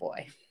 16-year-old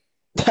boy.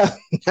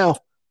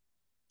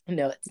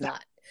 No, it's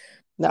not.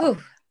 No.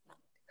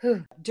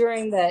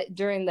 During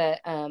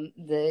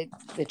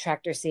the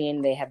tractor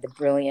scene, they had the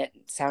brilliant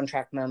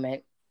soundtrack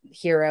moment,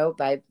 "Hero"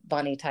 by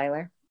Bonnie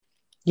Tyler.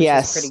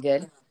 Yes, pretty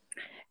good.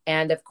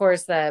 And of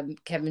course,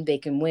 Kevin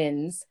Bacon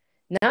wins,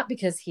 not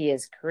because he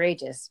is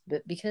courageous,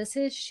 but because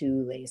his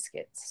shoelace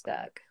gets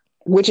stuck.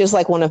 Which is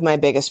like one of my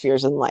biggest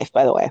fears in life,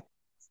 by the way.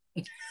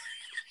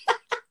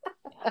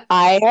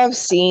 I have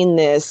seen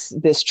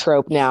this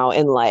trope now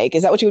in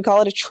is that what you would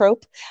call it, a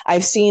trope?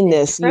 I've seen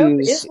this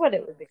used. Is what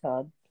it would be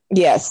called.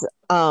 Yes.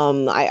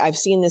 I've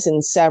seen this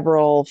in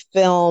several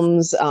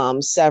films,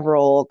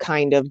 several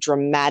kind of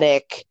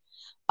dramatic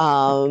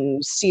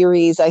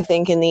series, I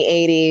think in the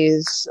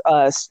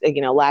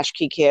 80s,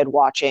 latchkey kid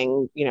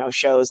watching,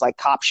 shows like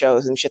cop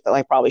shows and shit that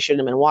I probably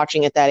shouldn't have been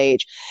watching at that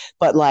age.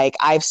 But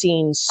I've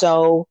seen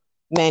so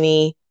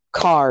many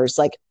cars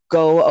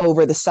go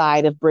over the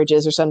side of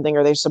bridges or something,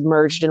 or they're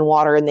submerged in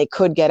water and they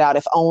could get out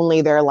if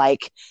only their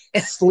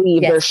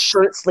sleeve, their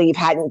shirt sleeve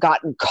hadn't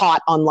gotten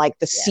caught on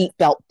the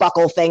seatbelt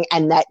buckle thing.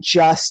 And that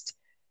just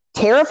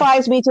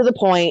terrifies me to the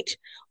point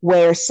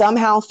where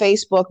somehow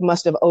Facebook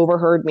must have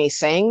overheard me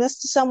saying this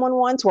to someone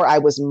once, where I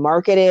was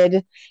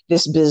marketed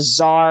this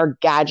bizarre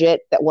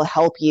gadget that will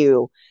help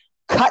you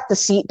cut the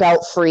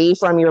seatbelt free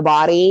from your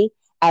body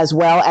as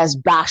well as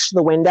bash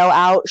the window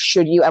out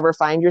should you ever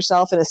find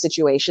yourself in a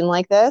situation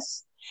like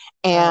this.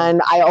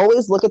 And I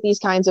always look at these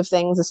kinds of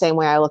things the same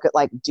way I look at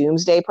like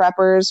doomsday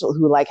preppers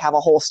who like have a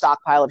whole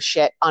stockpile of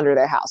shit under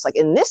their house. Like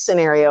in this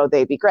scenario,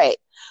 they'd be great.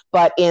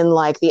 But in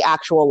like the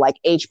actual like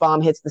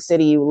H-bomb hits the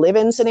city you live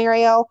in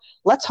scenario,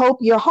 let's hope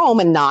you're home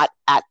and not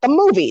at the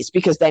movies,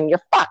 because then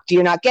you're fucked.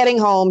 You're not getting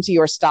home to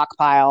your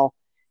stockpile.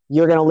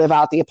 You're going to live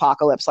out the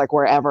apocalypse like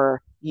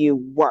wherever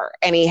you were.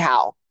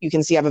 Anyhow, you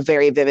can see I have a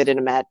very vivid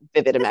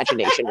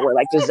imagination where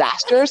like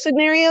disaster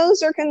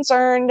scenarios are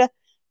concerned.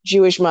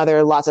 Jewish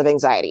mother, lots of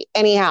anxiety.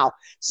 Anyhow,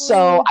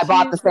 so I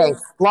bought the thing.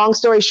 Long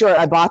story short,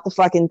 I bought the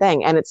fucking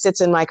thing, and it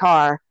sits in my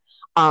car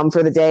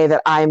for the day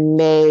that I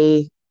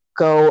may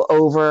go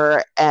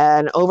over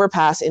an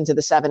overpass into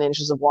the 7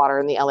 inches of water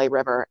in the LA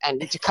River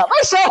and to cut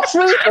myself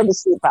free from the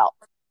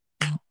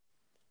seatbelt.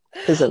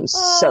 Because I'm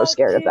so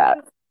scared of that.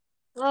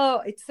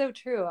 Oh, it's so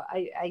true.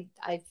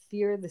 I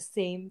fear the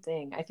same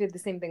thing. I fear the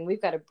same thing.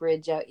 We've got a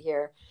bridge out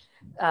here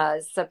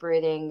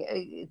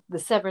separating the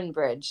Severn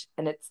Bridge,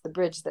 and it's the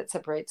bridge that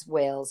separates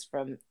Wales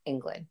from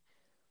England.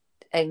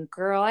 And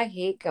girl, I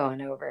hate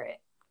going over it.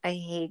 I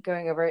hate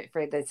going over it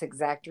for this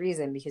exact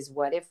reason, because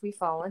what if we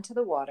fall into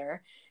the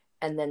water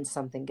and then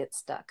something gets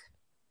stuck?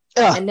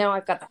 Ugh. And now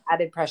I've got the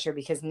added pressure,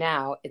 because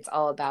now it's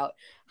all about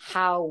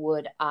how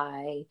would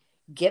I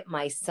get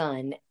my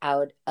son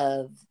out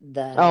of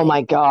the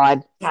my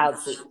god child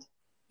seat.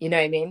 You know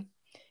what I mean?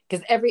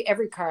 Because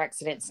every car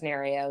accident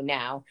scenario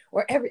now,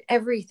 or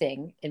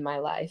everything in my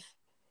life,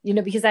 you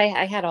know, because I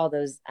have all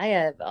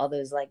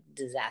those like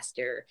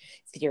disaster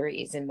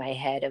theories in my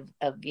head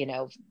of you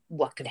know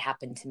what could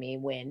happen to me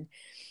when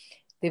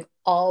they've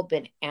all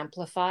been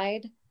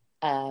amplified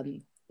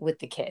with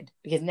the kid,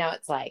 because now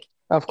it's like,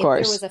 of course,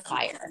 if there was a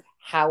fire,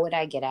 how would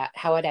I get out?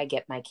 How would I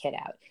get my kid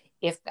out?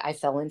 If I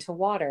fell into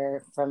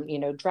water from, you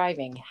know,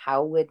 driving,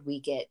 how would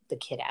we get the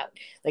kid out?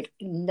 Like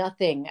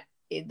nothing,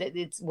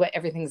 it's what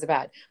everything's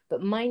about.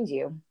 But mind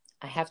you,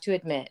 I have to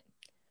admit,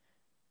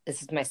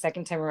 this is my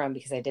second time around,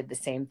 because I did the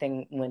same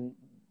thing when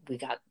we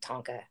got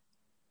Tonka.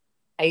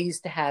 I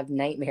used to have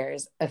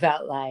nightmares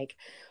about like,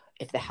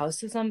 if the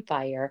house was on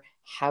fire,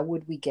 how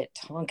would we get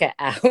Tonka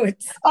out?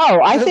 Oh,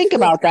 I think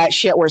about that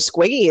shit where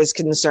Squiggy is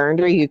concerned.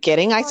 Are you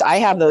kidding? I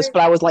have those,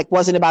 but I was like,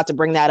 wasn't about to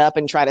bring that up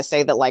and try to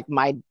say that like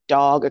my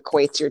dog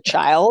equates your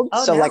child.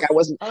 Like I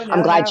wasn't,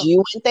 I'm glad you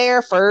went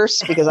there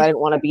first, because I didn't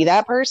want to be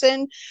that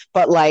person.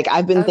 But like,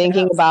 I've been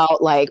thinking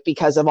about like,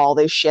 because of all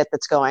this shit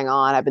that's going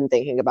on, I've been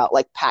thinking about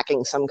like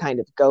packing some kind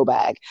of go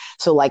bag.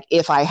 So like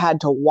if I had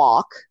to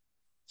walk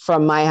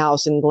from my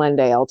house in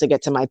Glendale to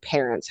get to my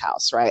parents'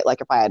 house, right?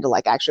 Like if I had to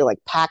like actually like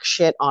pack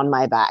shit on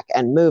my back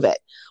and move it,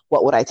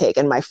 what would I take?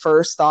 And my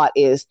first thought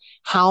is,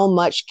 how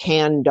much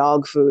canned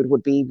dog food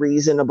would be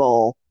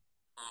reasonable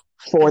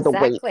for the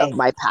weight of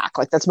my pack?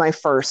 Like that's my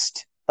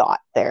first thought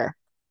there.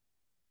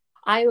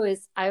 I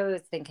was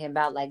thinking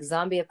about like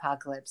zombie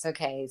apocalypse.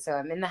 Okay, so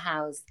I'm in the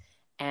house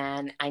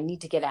and I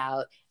need to get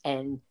out,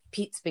 and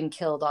Pete's been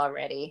killed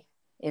already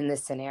in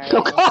this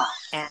scenario.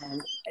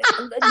 And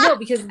no,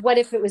 because what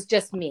if it was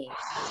just me?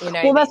 You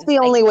know, well, that's the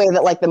only way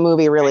that like the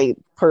movie really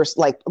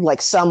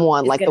like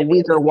someone like the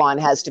weaker one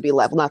has to be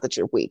left. Not that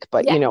you're weak,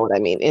 but you know what I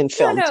mean in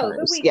film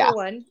terms. The weaker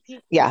one.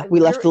 Yeah, we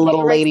left the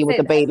little lady with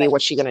the baby.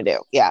 What's she gonna do?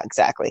 Yeah,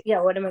 exactly.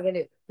 Yeah, what am I gonna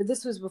do? But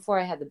this was before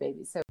I had the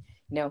baby, so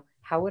you know,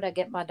 how would I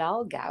get my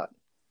dog out?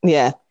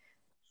 Yeah,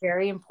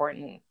 very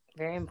important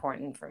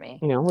for me.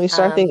 You know, when you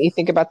start thinking, you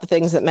think about the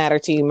things that matter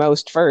to you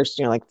most first.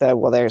 You're like,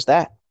 there's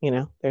that. You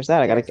know, there's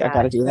that. I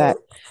gotta do that.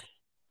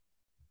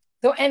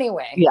 So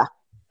anyway, yeah.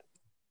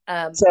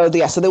 So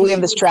then we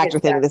have this tractor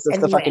thing. This is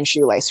the fucking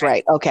shoelace,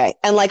 right? Okay,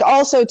 and like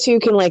also too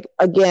can like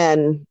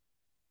again,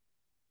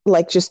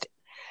 like just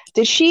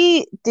did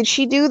she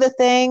do the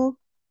thing?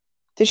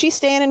 Did she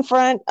stand in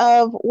front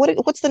of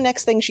what's the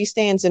next thing she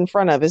stands in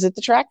front of? Is it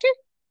the tractor?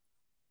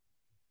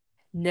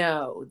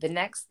 No, the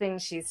next thing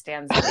she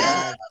stands in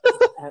front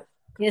of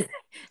is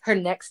her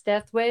next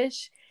death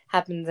wish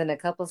happens in a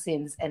couple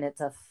scenes, and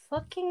it's a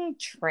fucking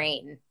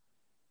train.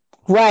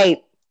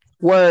 Right.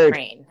 Word.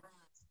 Train.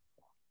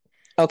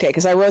 Okay,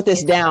 because I wrote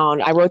this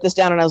down. I wrote this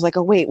down, and I was like,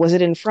 "Oh wait, was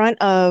it in front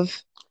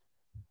of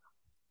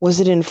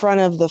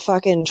the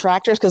fucking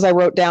tractors?" Because I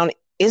wrote down,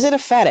 "Is it a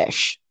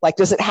fetish? Like,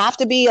 does it have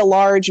to be a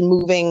large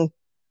moving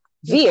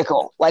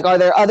vehicle? Like, are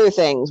there other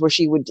things where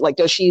she would like?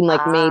 Does she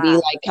like maybe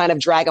like kind of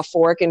drag a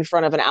fork in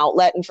front of an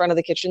outlet in front of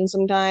the kitchen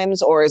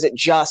sometimes, or is it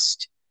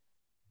just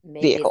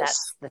vehicles?"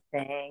 That's the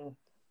thing.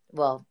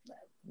 Well,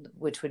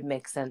 which would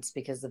make sense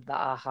because of the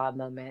aha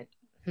moment.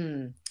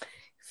 And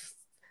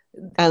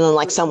then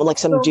like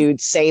some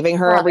dude saving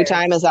her every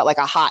time. Is that like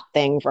a hot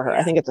thing for her? Yeah.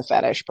 I think it's a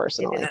fetish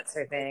personally. Maybe that's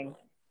her thing.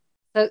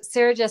 So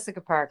Sarah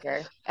Jessica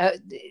Parker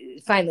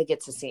finally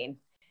gets a scene.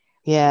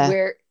 Yeah.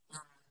 Where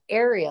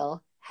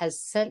Ariel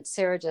has sent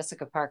Sarah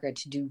Jessica Parker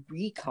to do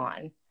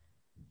recon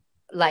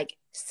like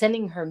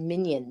sending her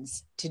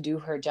minions to do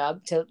her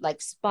job, to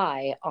like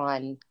spy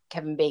on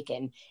Kevin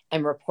Bacon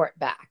and report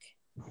back,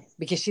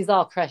 because she's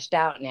all crushed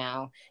out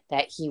now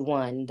that he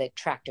won the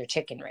tractor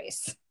chicken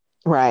race.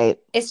 Right.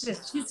 It's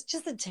just, she's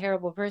just a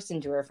terrible person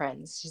to her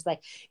friends. She's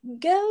like,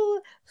 go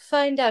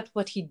find out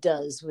what he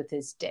does with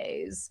his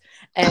days.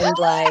 And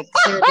like,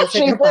 Sarah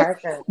Jessica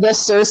Parker, the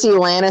Cersei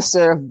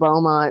Lannister of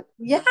Beaumont.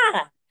 Yeah.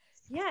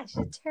 Yeah,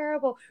 she's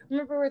terrible.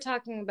 Remember, we were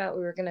talking about,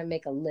 we were going to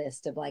make a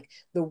list of like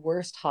the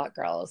worst hot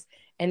girls.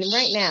 And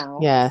right now,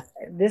 yeah,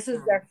 this is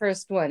our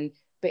first one,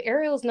 but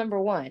Ariel's number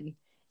one.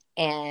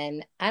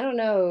 And I don't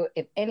know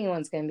if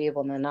anyone's going to be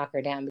able to knock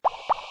her down.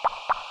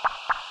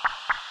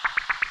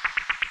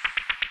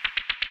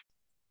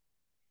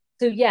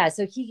 So yeah,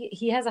 so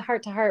he has a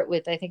heart-to-heart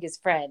with, I think, his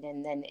friend,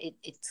 and then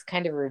it's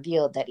kind of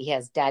revealed that he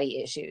has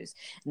daddy issues.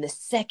 And the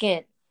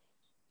second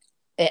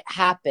it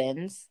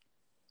happens,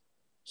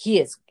 he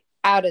is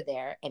out of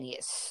there, and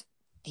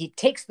he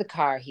takes the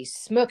car, he's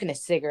smoking a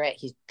cigarette,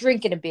 he's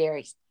drinking a beer,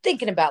 he's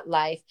thinking about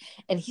life,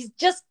 and he's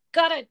just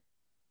gotta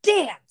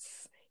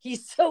dance.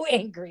 He's so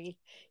angry.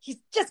 He's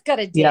just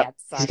gotta dance. Yep.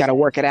 He's got to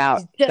work it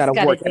out. He's got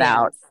to work it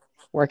out.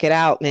 Work it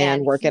out, man.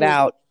 And work it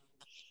out.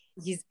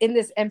 He's in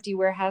this empty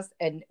warehouse,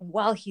 and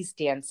while he's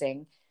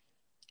dancing,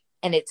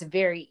 and it's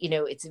very,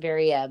 it's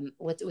very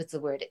what's the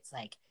word? It's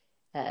like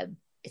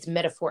it's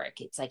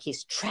metaphoric. It's like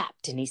he's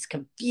trapped and he's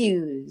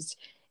confused,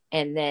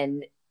 and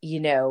then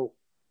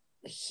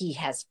he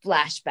has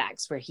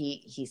flashbacks where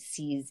he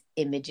sees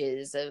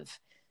images of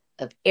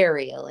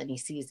Ariel, and he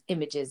sees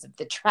images of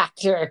the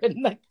tractor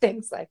and like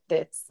things like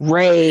this.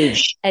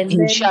 Rage and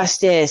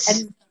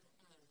injustice.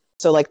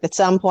 So like at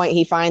some point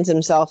he finds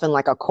himself in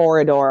like a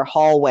corridor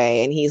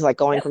hallway, and he's like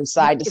going from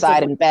side to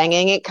side and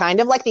banging it, kind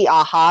of like the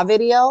Aha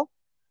video.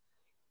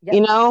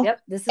 Yep.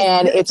 It's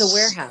a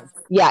warehouse.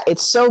 Yeah,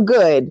 it's so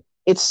good.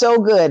 It's so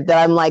good that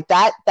I'm like,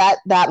 that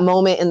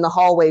moment in the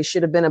hallway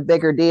should have been a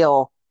bigger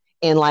deal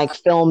in like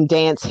film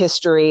dance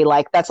history.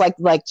 Like that's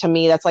like to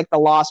me, that's like the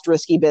Lost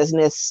Risky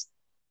Business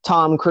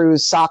Tom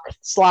Cruise sock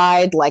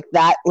slide, like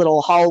that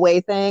little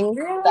hallway thing.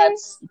 Really?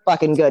 That's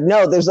fucking good.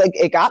 No, there's like,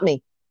 it got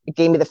me. It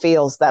gave me the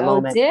feels that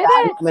moment.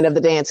 That moment of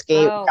the dance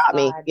game got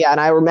me. Yeah, and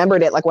I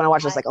remembered it like when I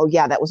watched it, I was like, oh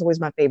yeah, that was always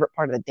my favorite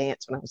part of the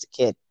dance when I was a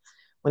kid.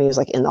 When he was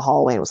like in the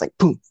hallway and it was like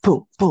boom,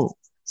 boom, boom,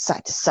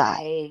 side to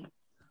side.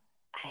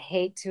 I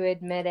hate to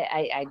admit it.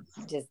 I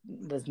just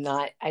was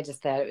not. I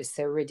just thought it was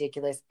so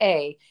ridiculous.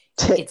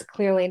 It's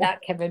clearly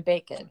not Kevin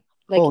Bacon.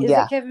 Like, is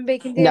it Kevin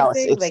Bacon dancing? No,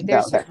 it's like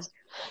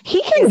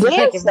he can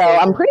dance though.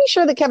 I'm pretty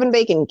sure that Kevin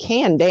Bacon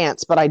can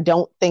dance, but I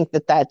don't think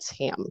that that's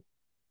him.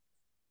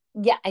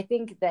 Yeah, I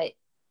think that,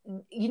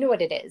 you know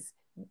what it is.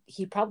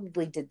 He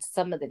probably did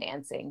some of the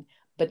dancing,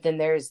 but then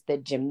there's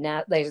the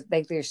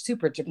there's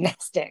super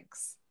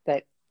gymnastics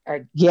that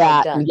are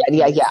done.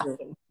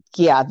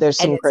 Yeah, there's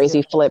some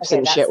crazy flips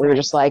and shit where you're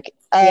just like,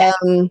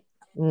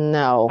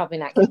 no. Probably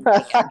not Kevin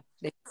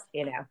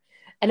Bacon,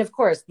 And of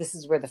course, this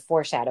is where the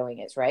foreshadowing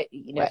is, right?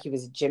 He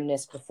was a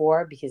gymnast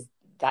before, because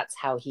that's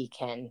how he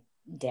can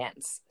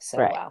dance so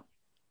well.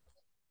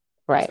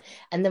 Right.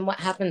 And then what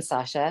happens,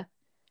 Sasha?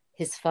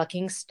 His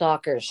fucking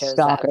stalker shows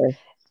up.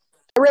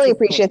 I really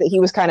appreciate that he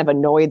was kind of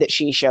annoyed that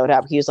she showed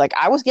up. He was like,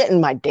 I was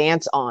getting my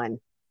dance on,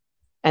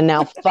 and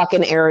now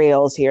fucking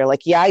Ariel's here.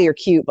 Like, yeah, you're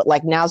cute, but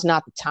like now's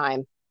not the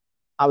time.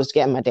 I was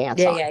getting my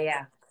dance on.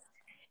 Yeah.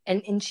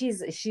 And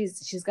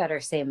she's got her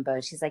same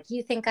boat. She's like,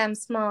 you think I'm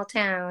small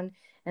town?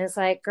 And it's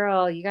like,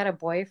 girl, you got a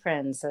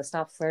boyfriend, so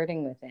stop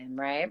flirting with him,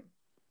 right?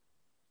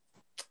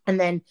 And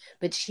then,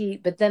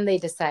 but then they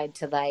decide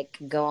to like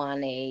go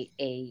on a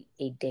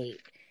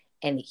date,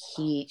 and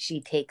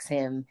she takes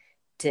him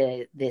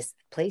to this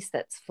place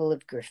that's full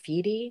of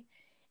graffiti,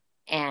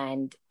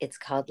 and it's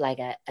called like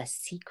a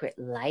secret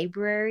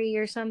library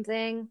or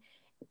something.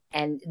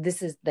 And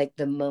this is like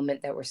the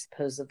moment that we're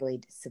supposed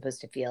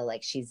to feel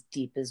like she's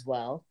deep as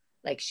well.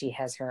 Like she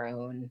has her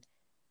own,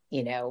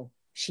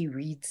 she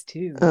reads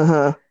too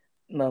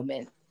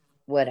moment,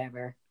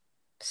 whatever.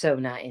 So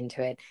not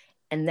into it.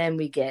 And then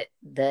we get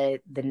the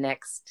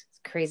next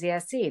crazy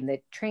ass scene,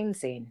 the train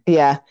scene.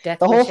 Yeah. The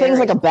whole thing's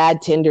like a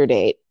bad Tinder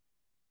date.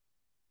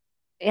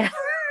 Yeah.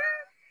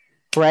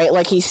 Right?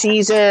 Like he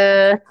sees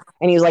her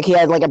and he's like, he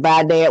had like a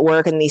bad day at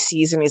work, and he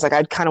sees her and he's like,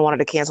 I kind of wanted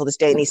to cancel this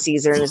date, and he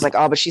sees her and he's like,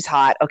 oh, but she's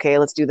hot. Okay,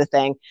 let's do the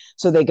thing.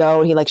 So they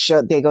go,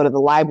 they go to the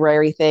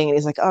library thing, and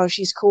he's like, oh,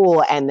 she's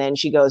cool. And then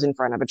she goes in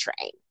front of a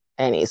train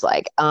and he's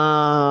like,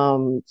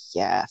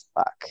 yeah,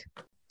 fuck.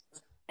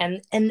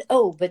 And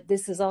but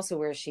this is also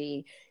where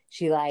she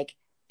like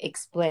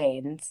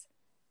explains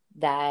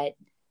that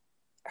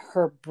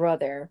her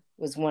brother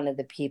was one of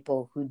the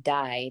people who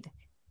died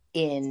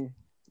in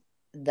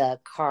the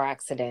car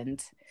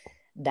accident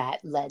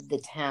that led the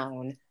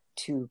town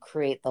to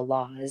create the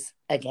laws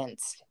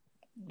against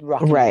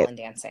rock and roll and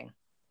dancing.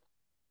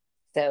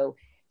 So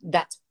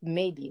that's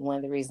maybe one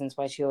of the reasons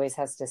why she always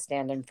has to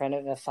stand in front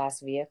of a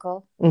fast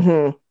vehicle,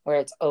 where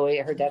it's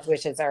always, her death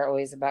wishes are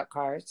always about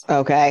cars.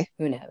 Okay.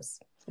 Who knows?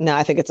 No,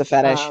 I think it's a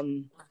fetish.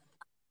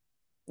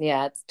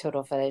 Yeah, it's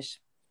total fetish.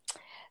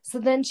 So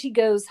then she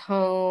goes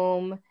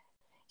home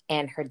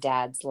and her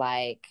dad's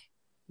like,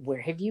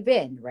 where have you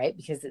been? Right?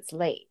 Because it's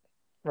late.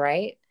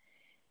 Right?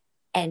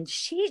 And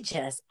she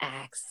just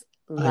acts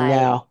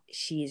like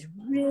she's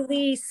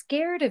really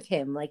scared of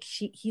him, like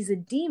he's a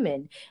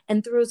demon,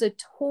 and throws a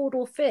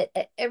total fit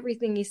at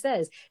everything he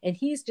says. And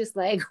he's just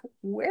like,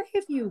 where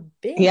have you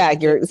been? Yeah,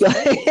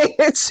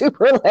 it's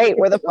super late.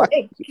 Where the fuck?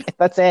 Like,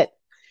 that's it.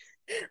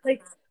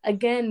 Like,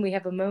 again, we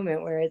have a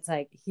moment where it's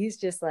like he's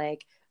just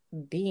like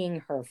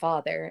being her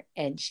father,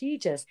 and she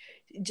just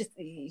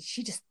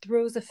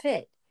throws a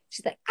fit.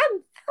 She's like, I'm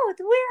out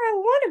where I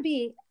want to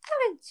be. I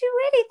can do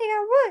anything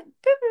I want.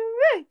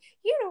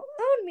 You don't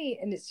own me.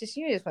 And it's just,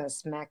 you just want to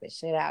smack the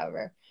shit out of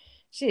her.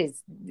 So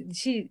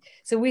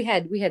we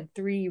had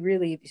three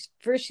really,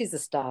 first she's a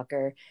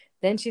stalker,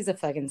 then she's a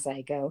fucking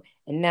psycho,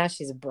 and now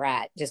she's a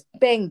brat. Just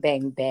bang,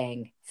 bang,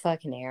 bang.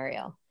 Fucking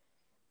Ariel.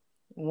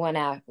 One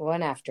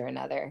after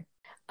another.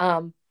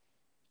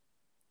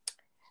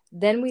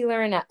 Then we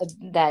learn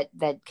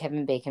that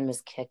Kevin Bacon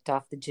was kicked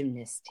off the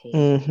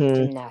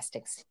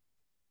gymnastics.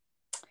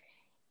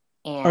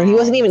 Or he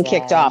wasn't even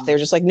kicked off. They were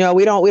just like, no,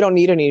 we don't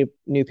need any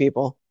new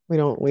people. We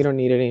don't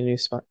need any new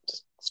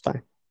spots. It's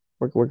fine.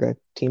 We're good.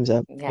 Team's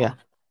up. Yeah.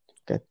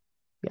 Good.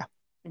 Yeah.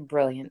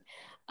 Brilliant.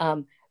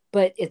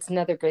 But it's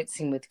another great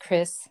scene with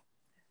Chris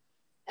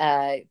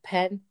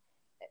Penn.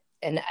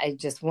 And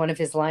one of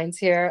his lines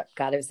here,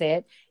 gotta say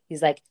it.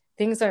 He's like,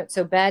 things aren't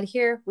so bad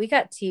here. We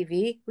got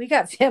TV. We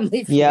got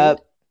Family Feud.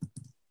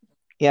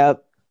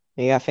 Yep.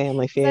 You got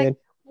Family Feud.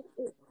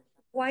 Like,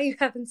 why are you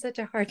having such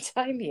a hard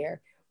time here?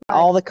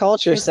 All the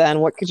culture, son.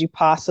 What could you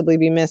possibly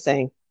be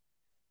missing?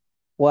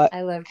 What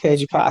could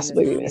you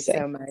possibly be missing?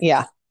 So much.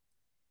 Yeah.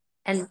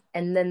 And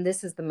then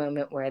this is the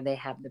moment where they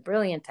have the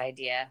brilliant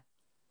idea.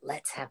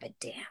 Let's have a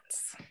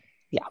dance.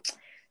 Yeah.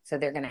 So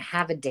they're going to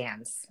have a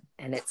dance,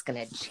 and it's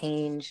going to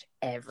change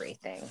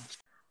everything.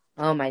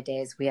 Oh, my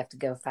days. We have to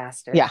go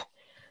faster. Yeah.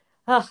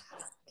 Oh,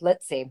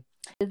 let's see.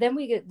 Then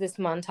we get this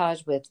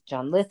montage with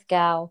John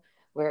Lithgow,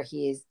 where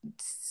he's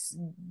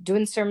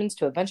doing sermons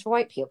to a bunch of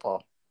white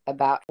people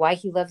about why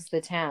he loves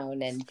the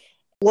town. And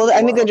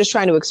I think they're just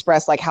trying to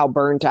express like how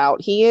burnt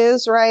out he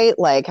is, right?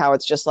 Like how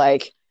it's just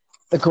like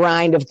the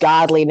grind of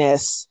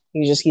godliness.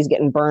 He's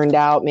getting burned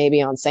out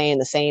maybe on saying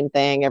the same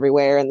thing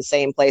everywhere in the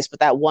same place. But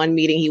that one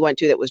meeting he went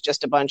to that was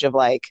just a bunch of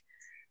like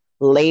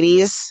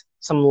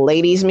some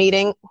ladies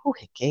meeting. Oh,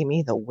 it gave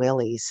me the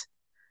willies.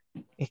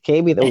 It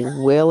gave me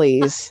the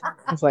willies.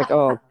 I was like,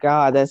 oh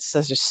God, that's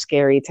such a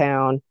scary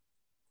town.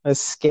 A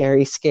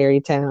scary,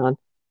 scary town.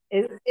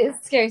 It's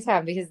a scary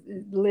town because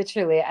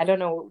literally, I don't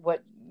know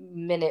what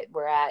minute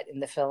we're at in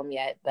the film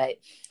yet, but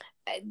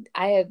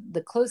I have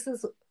the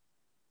closest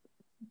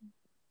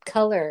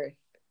color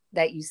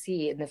that you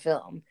see in the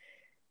film,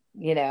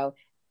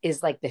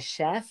 is like the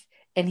chef,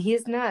 and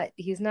he's not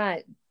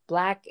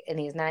Black, and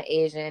he's not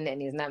Asian,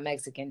 and he's not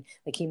Mexican.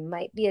 Like, he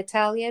might be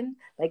Italian.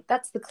 Like,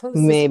 that's the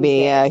closest. Maybe,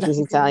 yeah, he's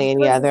Italian.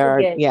 Yeah, there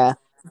are, yeah.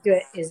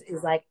 Is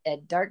like a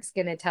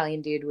dark-skinned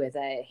Italian dude with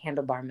a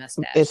handlebar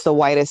mustache. It's the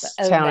whitest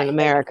town in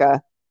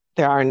America.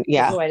 There aren't,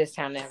 yeah. It's the whitest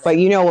town ever. But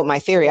you know what my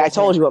theory? I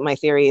told you what my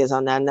theory is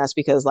on that, and that's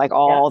because like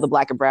all the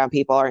Black and brown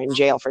people are in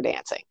jail for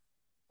dancing.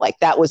 Like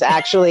that was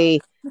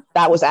actually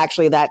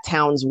that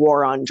town's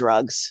war on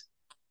drugs.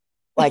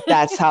 Like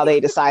that's how they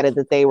decided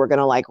that they were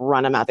gonna like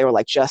run them out. They were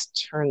like,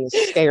 just turn the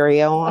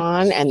stereo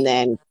on and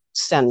then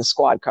send the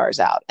squad cars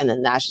out, and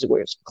then that's just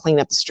we're just clean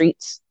up the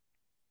streets,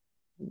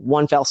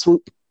 one fell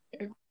swoop,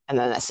 and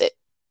then that's it.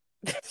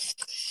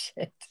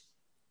 Shit.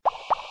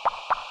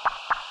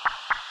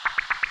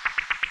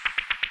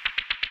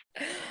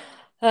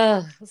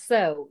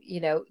 So,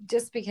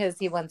 just because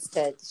he wants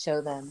to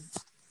show them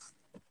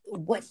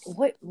what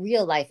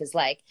real life is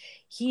like,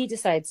 he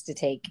decides to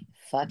take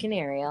fucking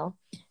Ariel,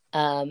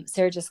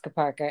 Sarah Jessica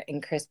Parker,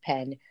 and Chris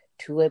Penn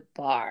to a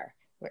bar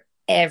where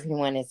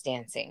everyone is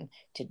dancing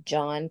to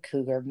John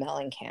Cougar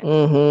Mellencamp.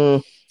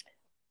 Mm-hmm.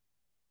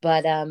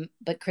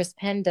 But Chris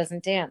Penn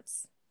doesn't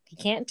dance. He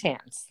can't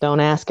dance. Don't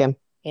ask him.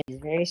 And he's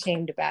very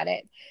ashamed about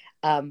it.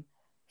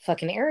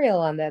 Fucking Ariel,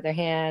 on the other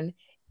hand,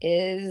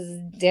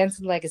 is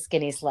dancing like a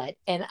skinny slut,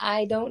 and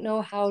I don't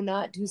know how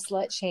not to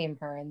slut shame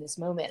her in this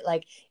moment.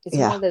 Like, it's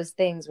one of those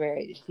things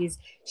where she's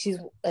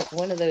like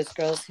one of those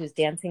girls who's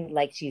dancing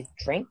like she's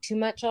drank too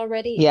much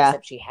already,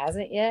 except she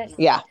hasn't yet.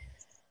 Yeah.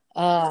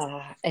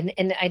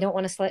 And I don't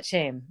want to slut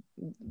shame,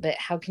 but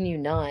how can you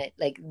not?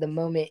 Like, the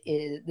moment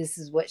is, this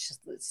is what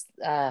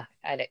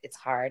it's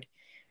hard.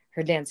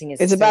 Her dancing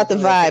is. It's about the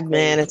vibe,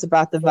 man. It's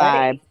about the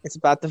vibe. It's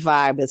about the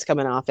vibe that's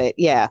coming off it.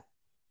 Yeah.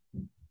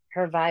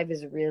 Her vibe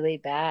is really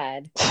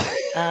bad.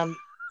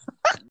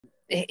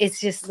 It's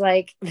just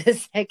like the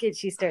second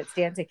she starts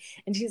dancing,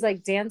 and she's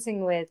like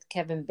dancing with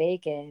Kevin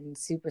Bacon,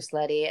 super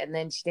slutty, and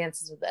then she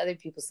dances with other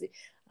people.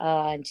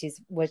 And she's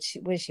what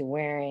is she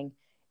wearing?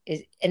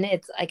 And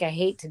it's like, I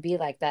hate to be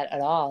like that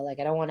at all.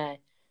 Like, I don't want to,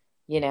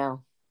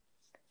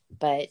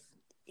 but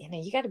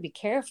you got to be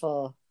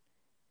careful.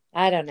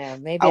 I don't know.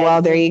 Maybe. Oh,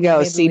 well, there you go.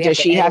 Maybe See, we have does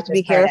to she have edit to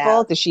this be part careful?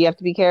 out. Does she have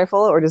to be careful,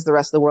 or does the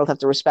rest of the world have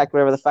to respect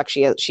whatever the fuck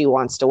she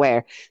wants to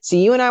wear?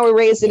 See, you and I were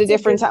raised at a It's a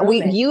different good time.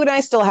 moment. You and I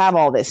still have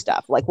all this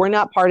stuff. Like, we're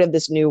not part of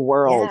this new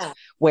world Yeah.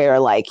 where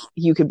like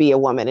you could be a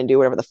woman and do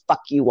whatever the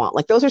fuck you want.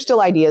 Like, those are still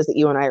ideas that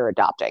you and I are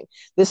adopting.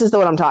 This is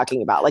what I'm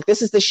talking about. Like,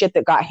 this is the shit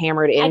that got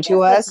hammered I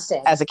into guess that's the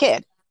us thing. as a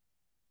kid.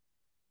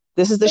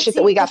 This is the But shit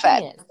that see, we the got fed.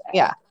 thing is,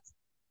 Yeah.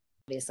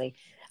 obviously,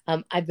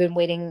 I've been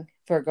waiting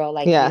for a girl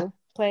like Yeah. you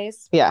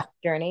plays Yeah.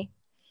 Journey,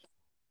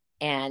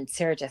 and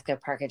Sarah Jessica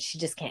Parker. She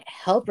just can't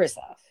help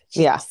herself.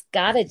 She's Yeah.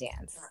 gotta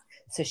dance.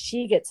 So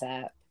she gets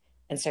up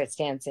and starts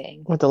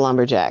dancing With the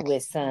lumberjack.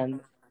 with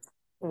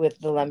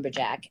the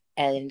lumberjack,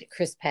 and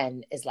Chris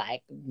Penn is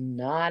like,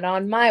 not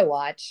on my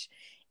watch,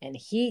 and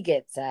he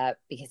gets up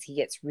because he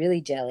gets really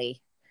jelly,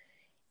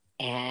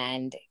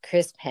 and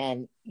Chris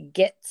Penn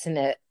gets in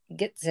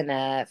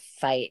a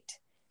fight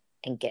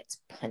and gets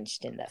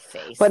punched in the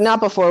face. But not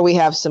before we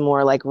have some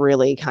more like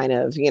really kind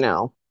of,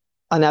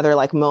 another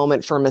like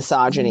moment for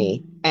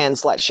misogyny and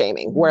slut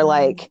shaming where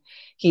like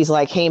he's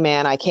like, hey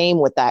man, I came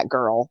with that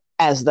girl,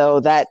 as though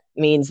that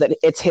means that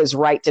it's his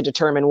right to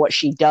determine what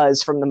she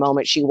does from the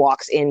moment she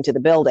walks into the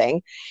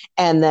building.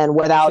 And then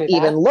without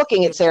even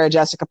looking at Sarah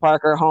Jessica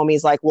Parker,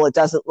 homie's like, well, it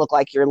doesn't look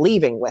like you're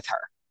leaving with her.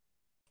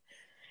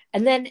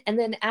 And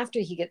then after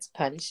he gets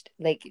punched,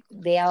 like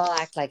they all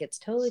act like it's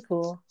totally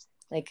cool.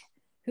 Like,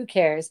 who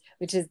cares?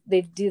 Which is,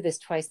 they do this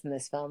twice in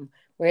this film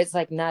where it's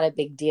like not a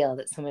big deal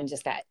that someone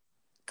just got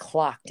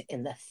clocked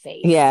in the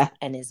face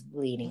and is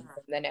bleeding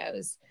from the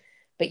nose.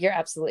 But you're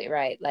absolutely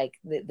right. Like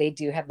they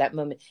do have that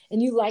moment.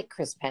 And you like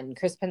Chris Penn.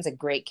 Chris Penn's a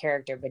great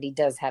character, but he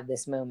does have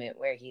this moment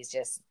where he's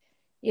just,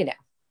 a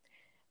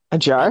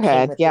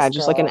jarhead. Yeah,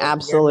 just like an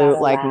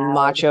absolute like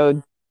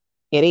macho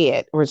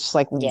idiot. We're just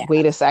like,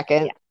 wait a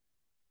second. Yeah.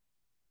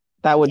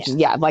 That would just,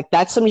 like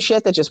that's some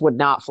shit that just would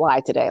not fly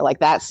today. Like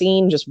that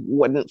scene just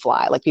wouldn't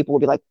fly. Like people would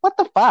be like, what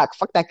the fuck?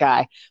 Fuck that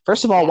guy.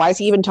 First of all, why is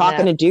he even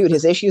talking to dude?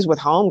 His issues with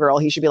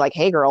homegirl. He should be like,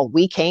 hey girl,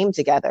 we came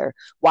together.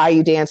 Why are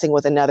you dancing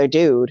with another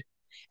dude?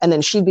 And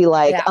then she'd be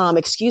like,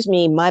 excuse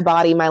me, my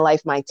body, my life,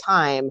 my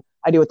time.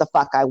 I do what the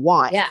fuck I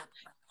want. Yeah.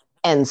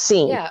 And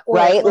scene.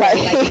 Right?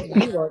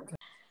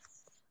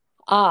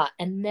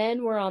 And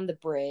then we're on the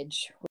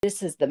bridge.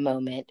 This is the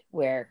moment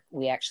where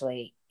we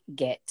actually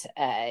get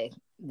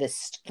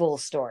this full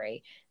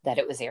story that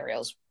it was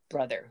Ariel's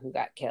brother who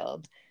got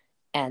killed,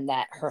 and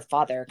that her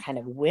father kind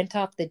of went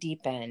off the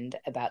deep end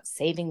about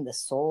saving the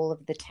soul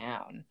of the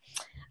town.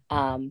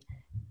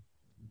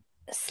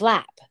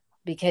 Slap,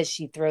 because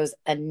she throws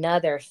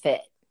another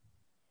fit.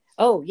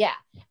 Oh, yeah.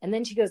 And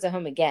then she goes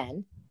home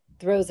again,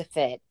 throws a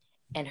fit,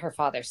 and her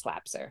father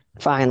slaps her.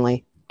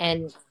 Finally.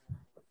 And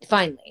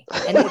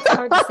it's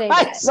hard to say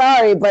that.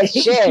 Sorry, but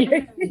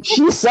shit.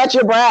 She's such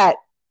a brat.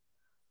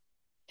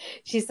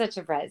 She's such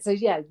a brat. So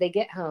yeah, they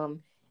get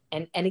home,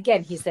 and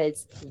again he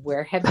says,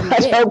 where have you been? I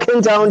don't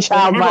condone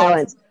child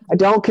violence. I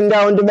don't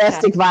condone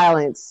domestic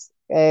violence.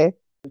 Okay.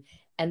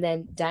 And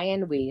then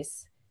Diane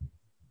Weiss,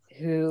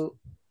 who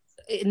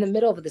in the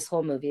middle of this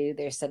whole movie,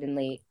 there's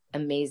suddenly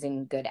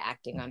amazing good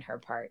acting on her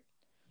part.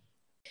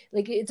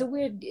 Like it's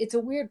a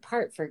weird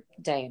part for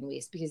Diane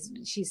Weiss because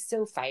she's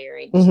so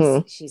fiery.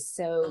 She's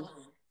so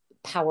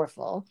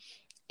powerful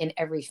in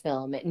every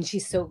film, and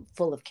she's so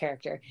full of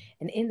character.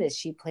 And in this,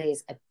 she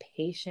plays a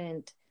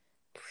patient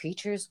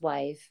preacher's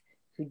wife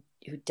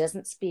who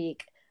doesn't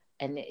speak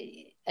and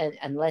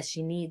unless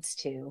she needs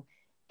to,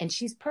 and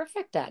she's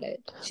perfect at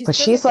it.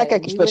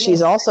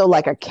 She's also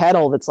like a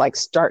kettle that's like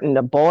starting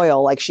to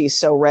boil. Like she's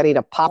so ready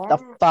to pop the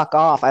fuck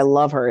off. I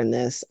love her in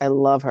this. I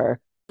love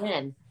her.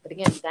 But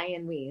again,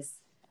 Diane Weiss,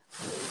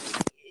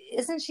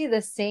 isn't she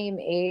the same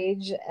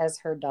age as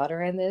her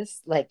daughter in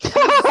this? Like, she's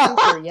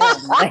super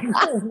young. Like,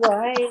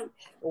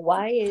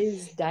 why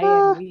is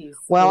Diane Weiss?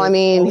 Well, I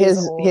mean,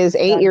 his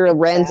 8-year-old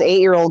Ren's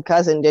 8-year-old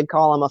cousin did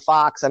call him a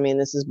fox. I mean,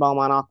 this is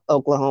Beaumont,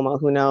 Oklahoma.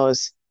 Who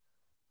knows?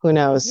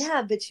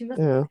 Yeah, but she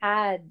must have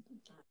had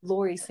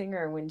Lori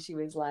Singer when she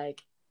was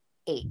like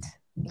 8.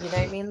 You know what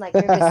I mean? Like,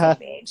 they're the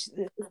same age.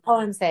 All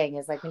I'm saying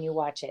is, like, when you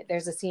watch it,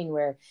 there's a scene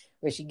where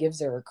she gives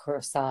her a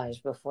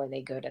corsage before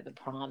they go to the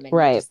prom, and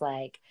you're just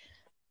like,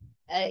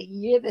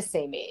 you're the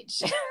same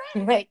age.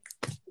 Like,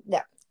 no,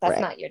 that's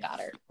not your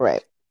daughter.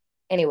 Right.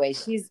 Anyway,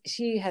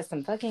 she has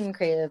some fucking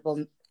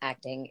incredible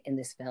acting in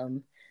this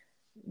film.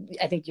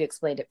 I think you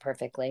explained it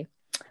perfectly.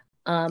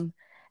 And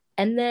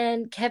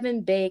then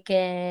Kevin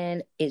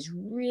Bacon is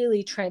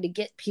really trying to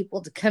get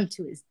people to come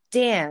to his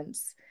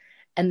dance.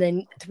 And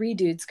then 3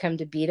 dudes come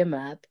to beat him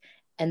up.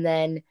 And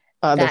then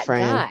that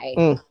guy,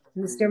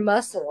 Mr.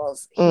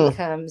 Muscles, he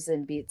comes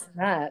and beats him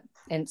up.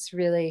 And it's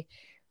really,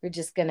 we're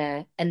just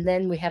gonna, and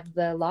then we have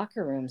the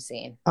locker room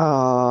scene.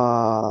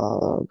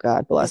 Oh,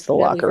 God bless the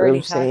locker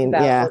room scene.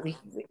 Yeah.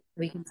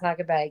 We can talk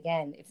about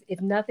again.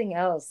 If nothing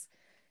else,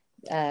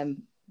 2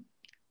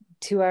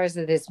 hours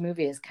of this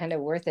movie is kind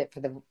of worth it for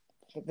the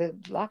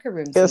locker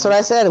room scene. That's what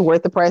I said.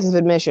 Worth the price of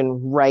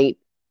admission right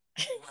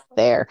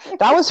there.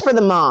 That was for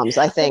the moms,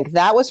 I think.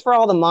 That was for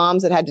all the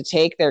moms that had to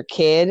take their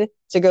kid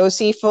to go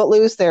see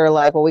Footloose. They were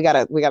like, well, we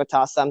gotta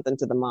toss something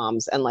to the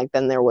moms. And like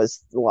then there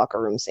was the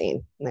locker room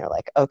scene. And they're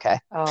like, okay.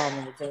 Oh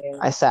my dude.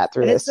 I sat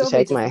through And this it's to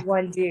only take just my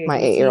one dude.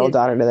 8-year-old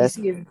daughter to this.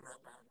 You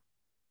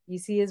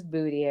see his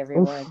booty,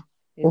 everyone. Oof,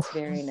 It's oof,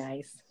 very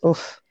nice.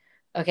 oof.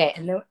 Okay,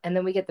 and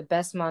then we get the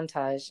best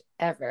montage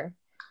ever,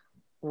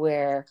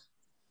 where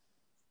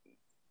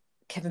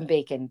Kevin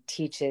Bacon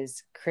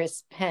teaches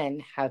Chris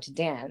Penn how to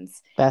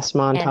dance. Best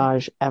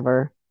montage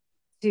ever.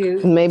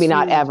 Maybe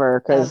not ever,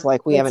 because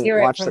like we haven't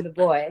watched from the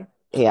boy.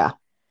 Yeah.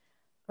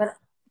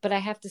 But I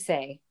have to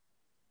say,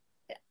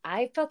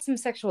 I felt some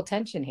sexual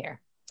tension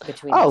here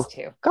between these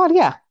two. God,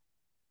 yeah.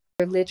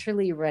 They're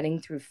literally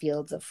running through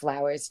fields of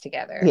flowers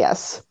together.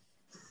 Yes.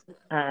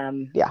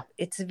 Yeah.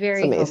 It's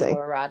very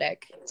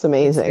homoerotic. It's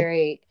amazing. It's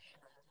very,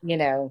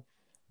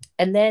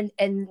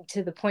 and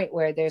to the point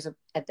where at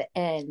the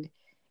end,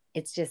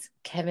 it's just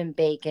Kevin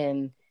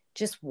Bacon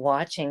just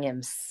watching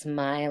him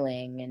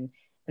smiling, and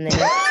then he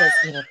says,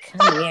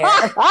 come here.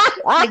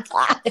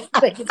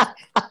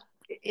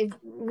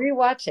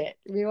 Rewatch it.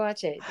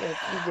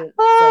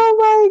 Oh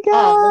my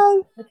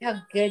God. Look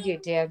how good you're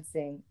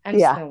dancing. I'm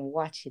just going to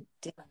watch you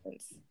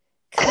dance.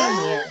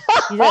 Come here.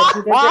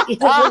 He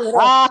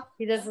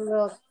does a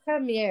little,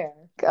 come here.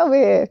 Come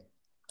here.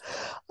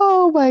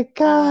 Oh my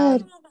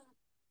God.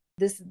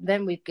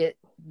 Then we get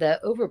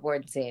the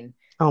overboard scene.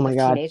 Oh my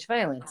God. Teenage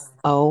violence.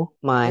 Oh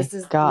my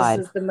God.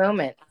 This is the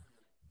moment.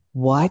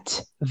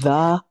 What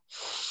the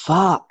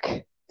fuck?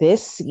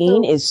 This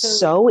scene is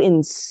so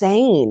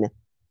insane.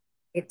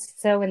 It's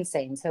so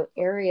insane. So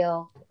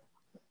Ariel,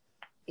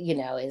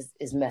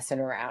 is messing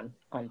around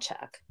on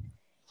Chuck.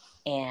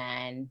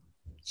 And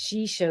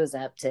she shows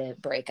up to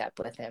break up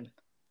with him.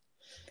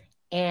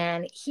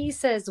 And he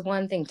says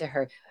one thing to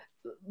her.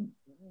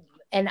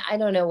 And I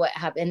don't know what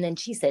happened. And then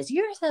she says,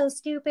 "You're so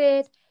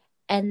stupid."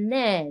 And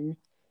then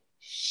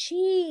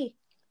she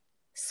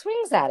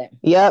swings at him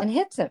and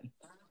hits him.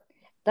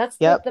 That's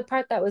the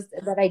part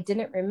that I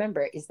didn't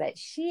remember, is that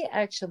she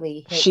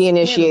actually hits She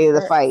initiated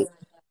the fight.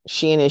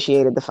 She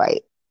initiated the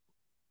fight.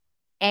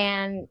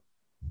 And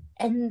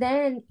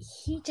then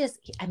he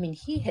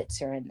hits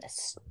her in the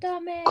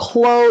stomach.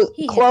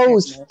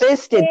 Close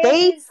fisted.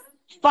 They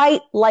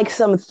fight like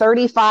some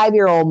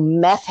 35-year-old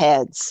meth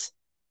heads.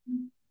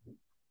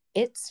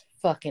 It's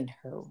fucking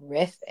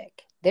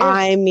horrific. He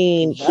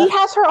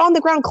has her on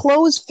the ground,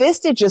 closed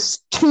fisted,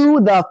 just to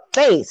the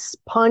face.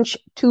 Punch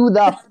to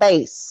the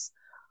face.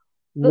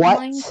 But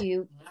mind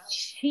you,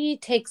 she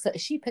picks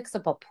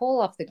up a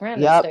pole off the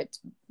ground and starts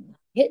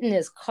hitting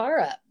his car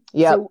up.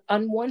 Yep. So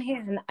on one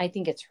hand, I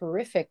think it's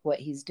horrific what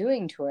he's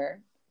doing to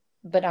her.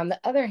 But on the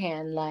other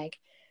hand, like,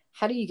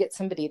 how do you get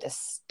somebody to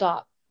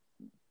stop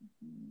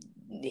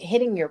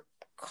hitting your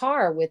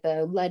car with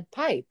a lead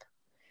pipe?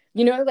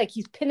 Like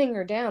he's pinning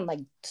her down, like,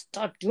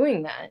 stop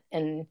doing that.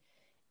 And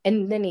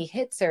then he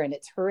hits her, and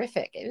it's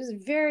horrific. It was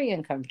very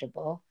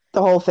uncomfortable.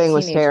 The whole thing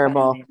was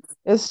terrible.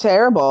 It's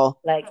terrible.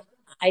 Like,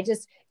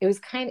 it's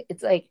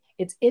like,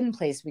 it's in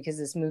place because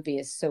this movie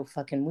is so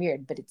fucking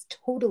weird, but it's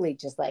totally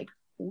just like,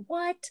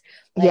 what?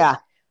 Like,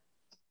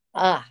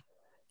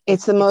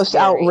 it's the most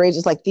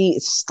outrageous,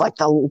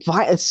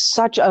 it's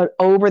such an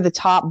over the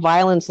top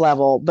violence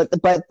level, but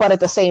at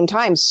the same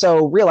time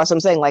so real. That's what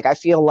I'm saying. Like, I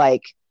feel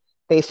like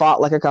they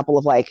fought like a couple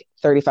of like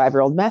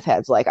 35-year-old meth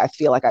heads. Like, I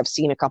feel like I've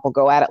seen a couple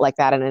go at it like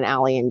that in an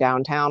alley in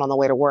downtown on the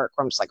way to work,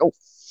 where I'm just like, oh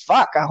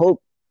fuck, I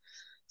hope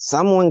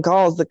someone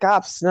calls the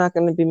cops. It's not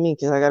going to be me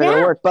because I got to go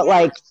to work. But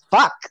like,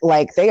 fuck,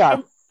 like they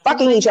are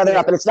fucking each other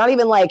up. And it's not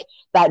even like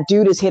that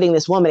dude is hitting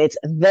this woman. It's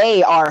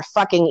they are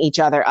fucking each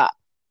other up.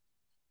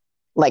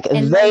 Like,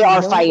 they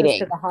are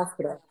fighting. To the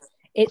hospital.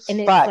 It's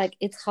like,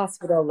 it's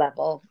hospital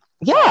level.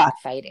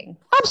 Fighting.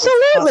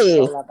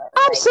 Absolutely.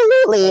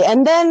 Absolutely.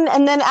 And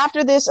then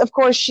after this, of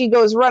course, she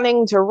goes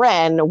running to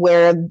Ren,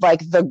 where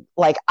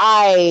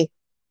I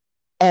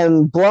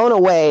am blown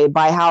away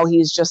by how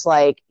he's just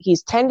like,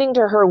 he's tending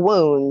to her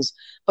wounds,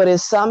 but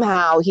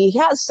he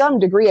has some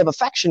degree of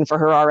affection for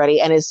her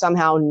already, and is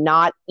somehow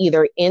not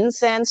either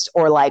incensed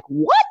or like,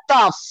 what the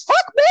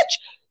fuck, bitch?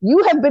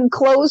 You have been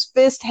closed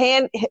fist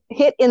hand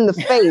hit in the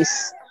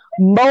face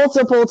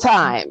multiple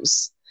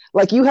times.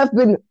 Like, you have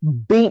been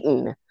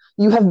beaten.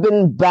 You have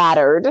been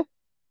battered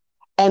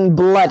and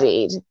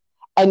bloodied,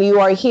 and you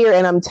are here,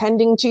 and I'm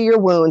tending to your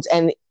wounds.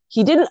 And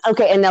he didn't.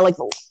 Okay. And now, like,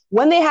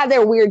 when they had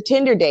their weird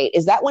Tinder date,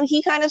 is that when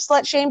he kind of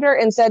slut shamed her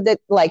and said that,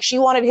 like, she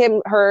wanted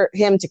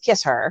him to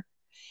kiss her,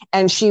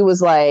 and she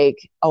was like,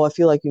 "Oh, I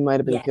feel like you might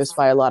have been kissed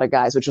by a lot of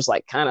guys," which was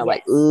like kind of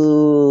like,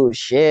 "Ooh,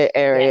 shit,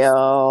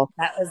 Ariel."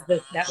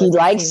 Yes. He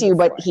likes you,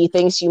 but he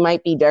thinks you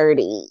might be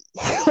dirty,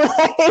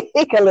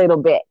 like a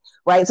little bit,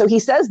 right? So he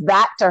says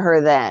that to her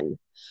then,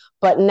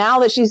 but now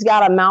that she's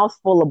got a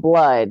mouthful of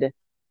blood,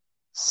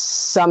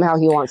 somehow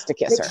he wants to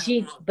kiss her.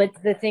 But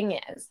the thing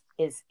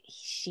is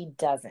she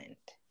doesn't.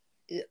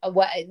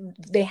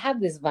 They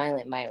have this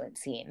violent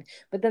scene,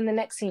 but then the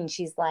next scene,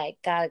 she's like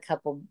got a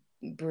couple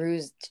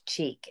bruised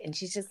cheek, and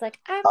she's just like,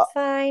 I'm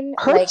fine.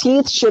 Her like,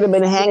 teeth should have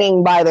been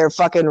hanging by their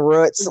fucking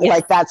roots. Yes.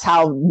 Like, that's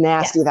how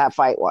nasty that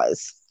fight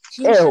was.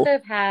 She should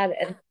have had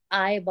an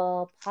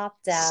eyeball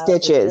popped out,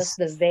 stitches, with just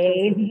the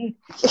vein,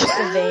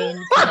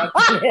 connecting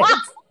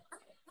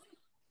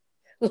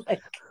it.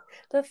 Like,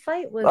 the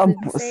fight was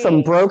insane.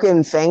 Some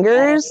broken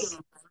fingers.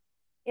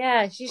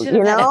 Yeah, she should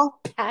have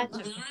had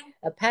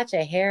a patch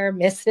of hair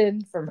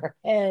missing from her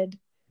head.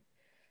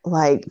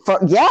 Like,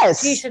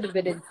 yes, she should have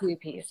been in two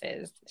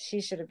pieces.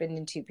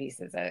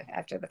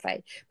 After the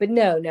fight. But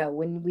no,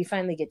 when we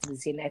finally get to the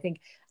scene, I think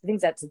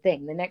that's the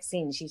thing. The next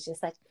scene, she's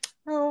just like,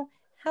 oh,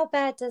 how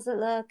bad does it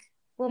look?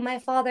 Will my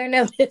father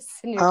notice?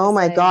 Oh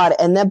my God.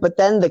 And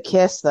then the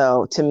kiss,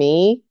 though, to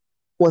me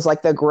was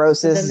like the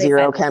grossest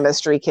zero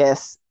chemistry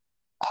kiss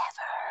ever.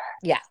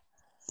 Yeah.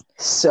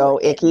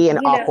 So icky and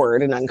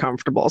awkward and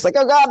uncomfortable. It's like,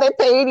 oh God, they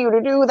paid you to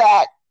do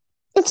that.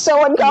 It's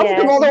so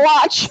uncomfortable to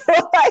watch.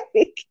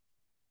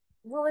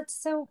 Well, it's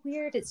so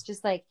weird. It's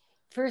just like,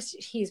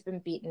 first he's been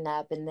beaten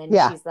up, and then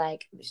she's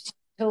like, she's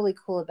totally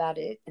cool about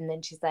it. And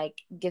then she's like,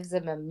 gives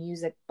him a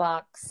music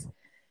box.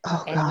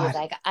 Oh, and God. He's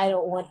like, I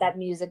don't want that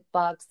music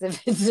box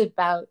if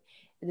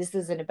this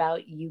isn't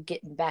about you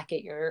getting back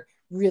at your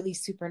really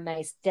super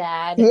nice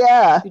dad.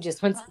 Yeah. Who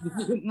just wants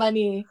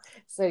money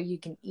so you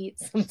can eat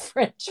some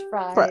French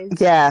fries.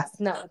 Yeah. It's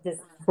not this.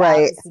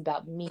 Right. This is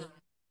about me.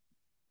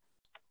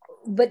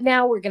 But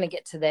now we're going to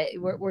get to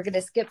we're going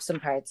to skip some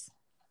parts.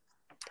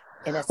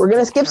 We're going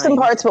to skip some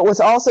parts, but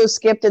what's also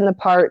skipped in the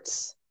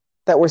parts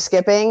that we're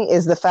skipping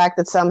is the fact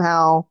that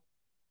somehow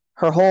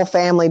her whole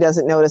family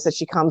doesn't notice that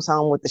she comes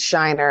home with the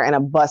shiner and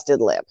a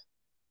busted lip.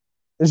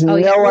 There's no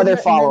other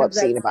follow-up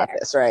scene about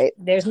this, right?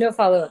 There's no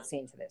follow-up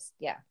scene to this.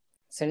 Yeah.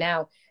 So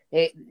now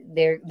they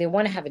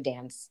want to have a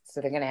dance, so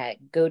they're going to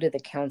go to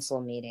the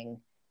council meeting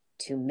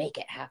to make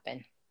it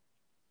happen.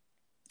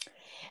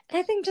 And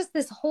I think just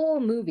this whole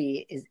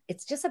movie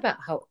it's just about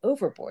how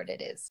overboard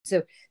it is.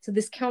 So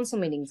this council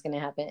meeting is going to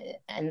happen,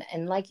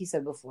 and like you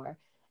said before,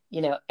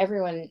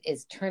 everyone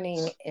is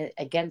turning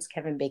against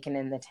Kevin Bacon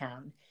in the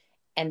town,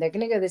 and they're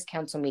going to go to this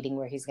council meeting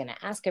where he's going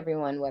to ask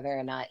everyone whether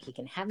or not he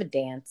can have a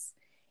dance.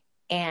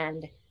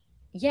 And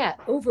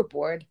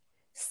overboard,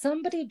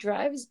 somebody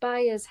drives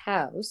by his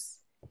house,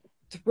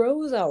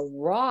 throws a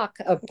brick.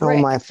 Oh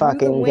my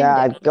fucking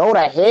God. Go to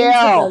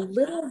hell. Into the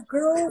little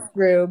girl's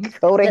room.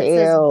 Go to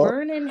hell.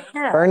 Burn in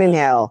hell. Burn in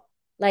hell.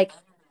 Like,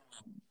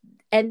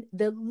 and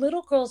the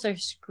little girls are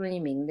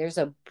screaming. There's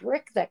a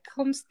brick that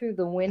comes through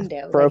the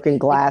window. Broken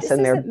glass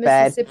in their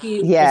bed. Mississippi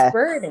is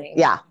burning.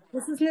 Yeah.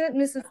 This isn't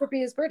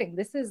Mississippi is burning.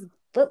 This is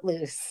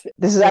Footloose.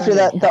 This is after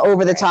the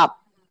over-the-top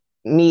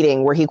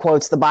meeting where he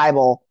quotes the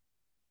Bible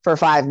for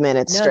 5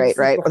 minutes straight,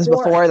 right? That's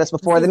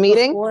before the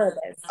meeting? Before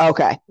this.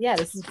 Okay. Yeah,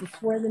 this is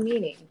before the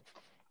meeting.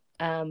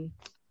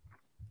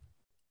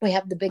 We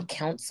have the big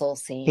council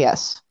scene.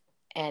 Yes.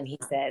 And he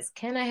says,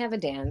 can I have a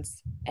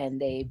dance? And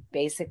they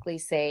basically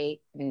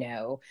say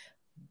no.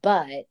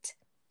 But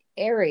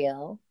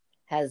Ariel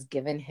has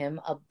given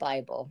him a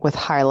Bible. With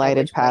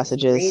highlighted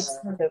passages.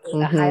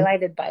 A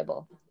highlighted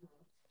Bible.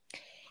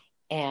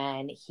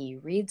 And he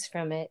reads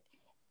from it.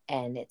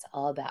 And it's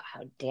all about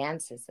how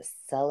dance is a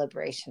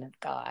celebration of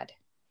God.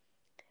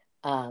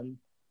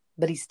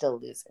 But he still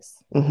loses.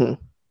 Mm-hmm.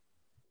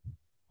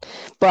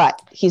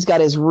 But he's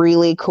got his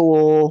really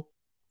cool,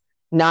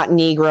 not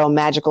Negro,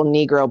 magical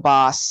Negro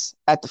boss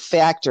at the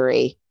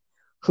factory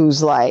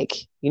who's like,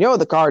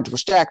 the cards were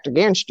stacked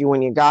against you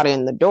when you got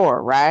in the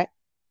door, right?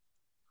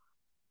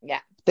 Yeah.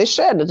 They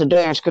said that the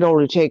dance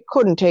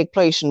couldn't take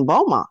place in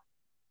Beaumont.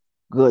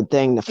 Good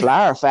thing the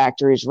flour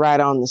factory is right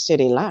on the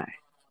city line.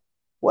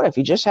 What if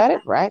you just had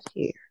it right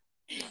here?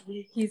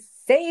 He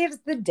saves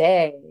the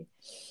day.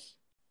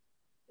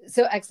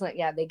 So excellent.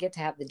 Yeah, they get to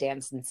have the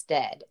dance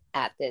instead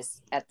at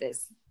this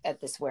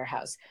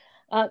warehouse.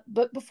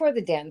 But before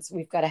the dance,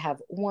 we've got to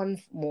have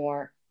one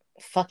more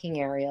fucking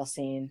Ariel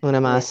scene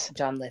with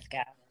John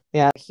Lithgow.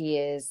 Yeah. He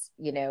is,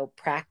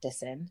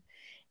 practicing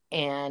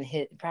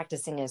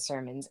his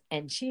sermons,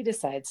 and she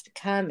decides to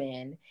come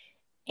in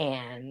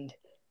and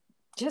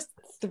just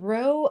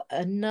throw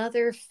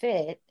another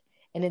fit.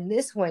 And in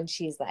this one,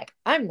 she's like,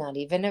 I'm not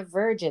even a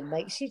virgin.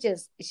 Like, she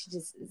just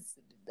is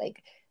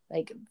like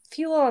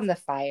fuel on the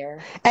fire.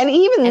 And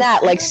even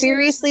that, like,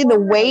 seriously, the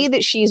way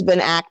that she's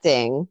been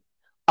acting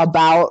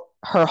about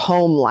her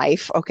home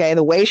life, okay,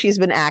 the way she's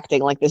been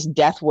acting, like this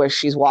death wish,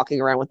 she's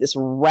walking around with this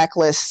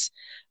reckless,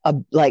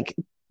 like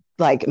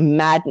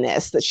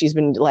madness that she's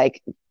been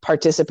like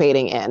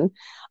participating in.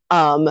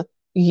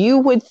 You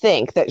would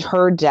think that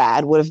her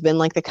dad would have been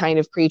like the kind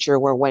of preacher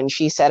where when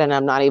she said, and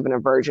I'm not even a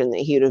virgin,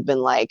 that he would have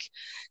been like,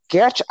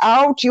 get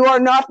out, you are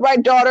not my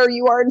daughter,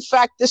 you are in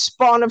fact the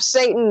spawn of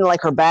Satan. Like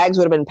her bags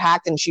would have been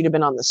packed and she'd have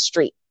been on the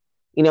street.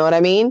 You know what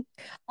I mean?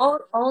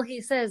 All he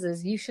says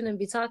is you shouldn't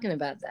be talking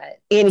about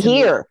that. In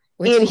here,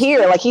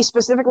 like he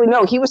specifically,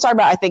 he was talking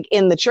about, I think,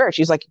 in the church.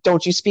 He's like,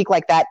 don't you speak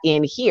like that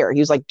in here. He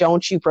was like,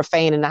 don't you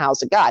profane in the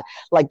house of God.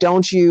 Like,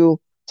 don't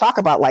you talk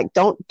about, like,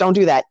 don't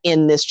do that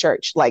in this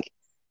church. Like,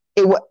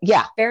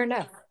 yeah. Fair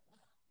enough.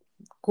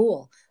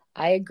 Cool.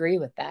 I agree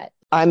with that.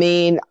 I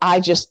mean, I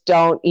just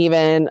don't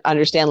even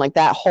understand. Like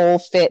that whole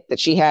fit that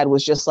she had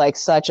was just like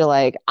such a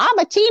like, I'm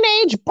a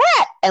teenage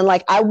brat. And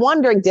like, I'm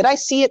wondering, did I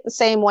see it the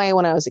same way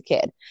when I was a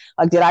kid?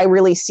 Like, did I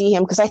really see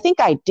him? Because I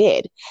think I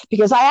did.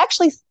 Because I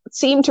actually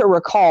seem to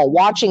recall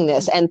watching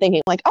this and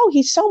thinking like, oh,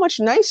 he's so much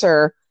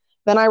nicer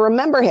than I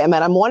remember him.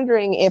 And I'm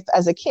wondering if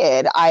as a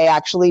kid, I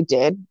actually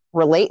did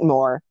relate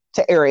more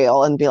to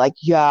Ariel and be like,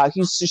 yeah,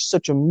 he's just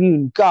such a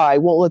mean guy.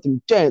 Won't let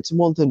them dance,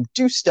 won't let them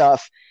do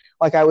stuff.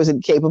 Like I was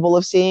incapable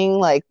of seeing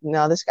like,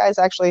 no, this guy's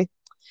actually,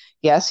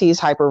 yes, he's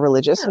hyper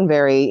religious and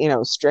very,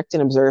 strict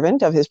and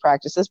observant of his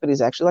practices, but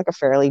he's actually like a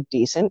fairly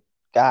decent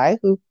guy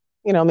who,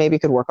 maybe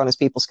could work on his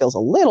people skills a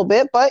little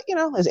bit, but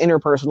his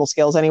interpersonal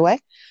skills anyway.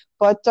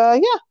 But yeah.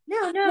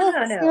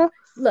 No.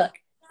 Look,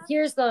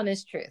 here's the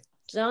honest truth.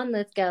 John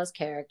Lithgow's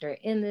character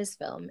in this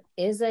film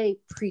is a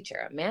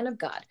preacher, a man of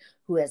God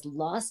who has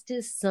lost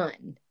his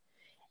son.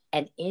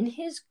 And in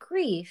his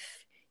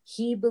grief,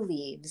 he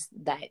believes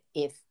that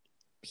if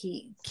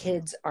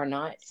kids are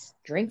not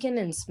drinking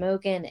and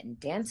smoking and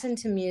dancing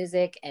to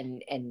music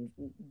and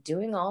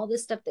doing all the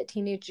stuff that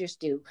teenagers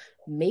do,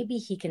 maybe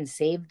he can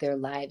save their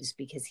lives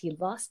because he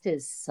lost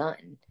his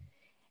son.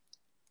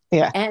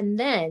 Yeah. And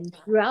then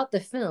throughout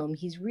the film,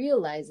 he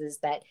realizes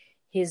that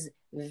his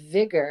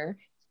vigor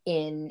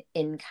in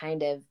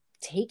kind of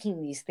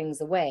taking these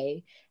things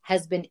away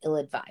has been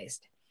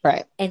ill-advised.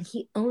 Right. And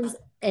he owns,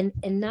 and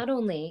not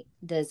only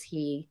does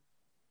he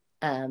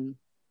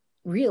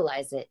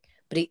realize it,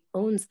 but he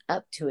owns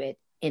up to it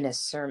in a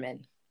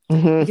sermon.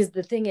 Mm-hmm. Because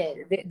the thing is,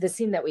 the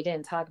scene that we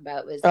didn't talk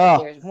about was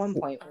there's one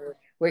point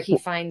where he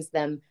finds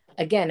them,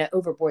 again, an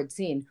overboard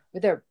scene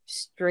where they're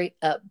straight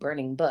up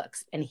burning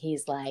books. And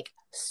he's like,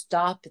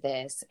 stop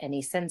this. And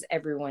he sends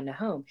everyone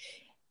home.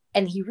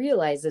 And he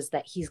realizes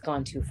that he's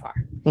gone too far.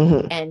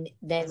 Mm-hmm. And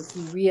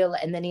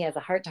then he has a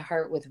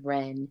heart-to-heart with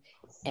Ren.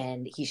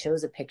 And he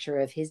shows a picture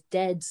of his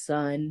dead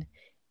son.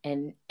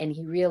 And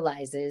he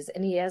realizes,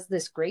 and he has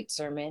this great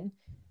sermon,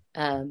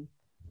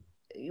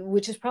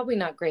 which is probably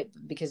not great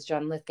because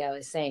John Lithgow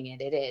is saying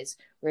it is,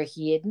 where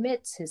he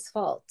admits his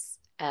faults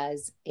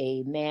as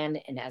a man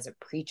and as a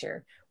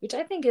preacher, which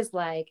I think is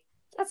like,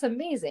 that's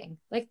amazing.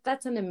 Like,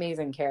 that's an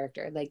amazing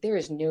character. Like, there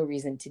is no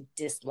reason to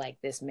dislike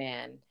this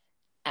man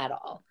at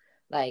all.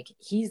 Like,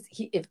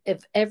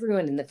 if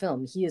everyone in the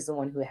film, he is the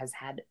one who has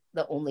had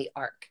the only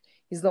arc.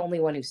 He's the only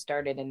one who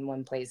started in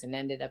one place and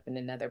ended up in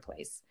another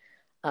place.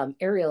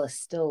 Ariel is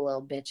still a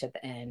little bitch at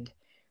the end.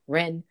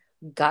 Ren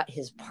got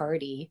his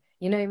party,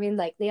 you know what I mean?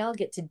 Like, they all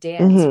get to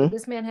dance. Mm-hmm.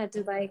 This man had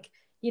to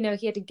he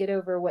had to get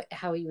over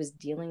how he was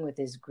dealing with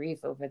his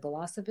grief over the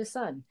loss of his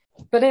son.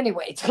 But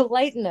anyway, to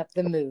lighten up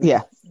the mood,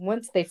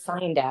 once they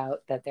find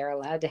out that they're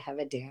allowed to have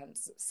a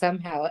dance,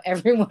 somehow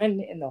everyone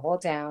in the whole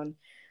town,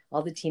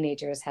 all the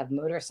teenagers, have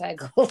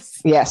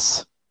motorcycles.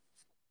 Yes.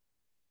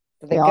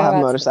 So they all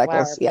have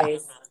motorcycles. Yeah.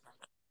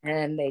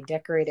 And they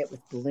decorate it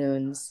with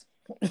balloons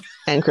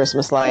and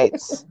Christmas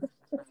lights.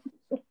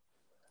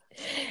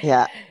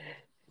 Yeah.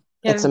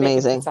 It's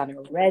amazing. It's on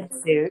a red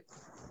suit.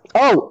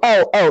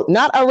 Oh,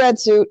 not a red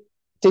suit.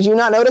 Did you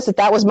not notice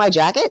that was my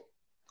jacket?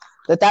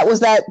 That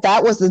was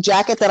the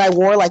jacket that I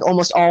wore like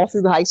almost all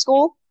through the high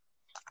school?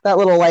 That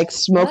little like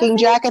smoking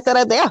jacket that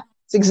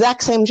it's the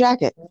exact same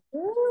jacket.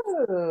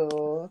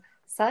 Ooh,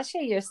 Sasha,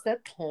 you're so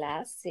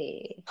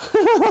classy.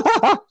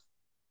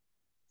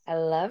 I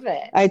love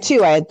it. I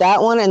had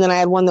that one, and then I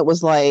had one that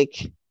was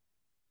like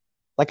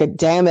a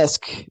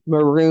damask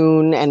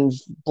maroon and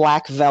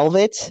black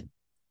velvet.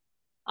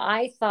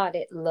 I thought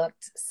it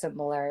looked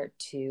similar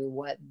to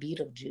what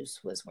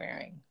Beetlejuice was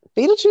wearing.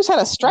 Beetlejuice had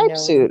a striped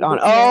suit on.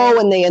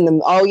 In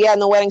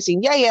the wedding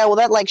scene. Yeah. Well,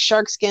 that like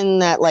shark skin,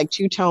 that like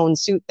two-tone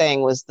suit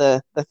thing was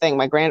the thing.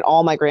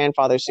 All my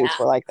grandfather's suits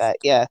were like that.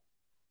 Yeah.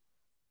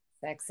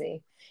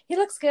 Sexy. He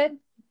looks good.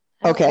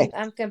 Okay.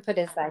 I'm gonna put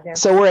his side down.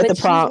 So we're at the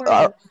prom.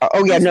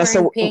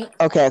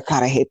 Okay.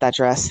 God, I hate that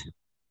dress.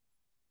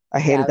 I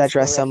hated that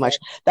dress so much.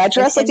 That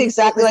dress looked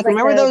exactly like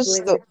remember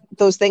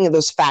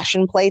those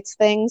fashion plates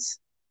things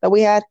that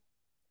we had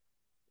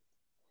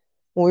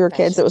when we were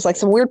kids? It was like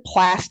some weird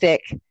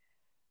plastic. It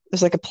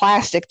was like a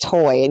plastic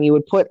toy, and you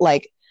would put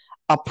like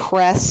a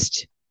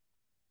pressed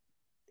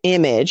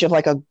image of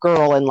like a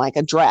girl in like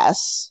a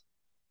dress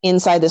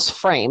inside this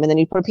frame, and then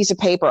you put a piece of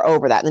paper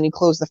over that, and then you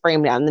close the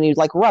frame down, and then you'd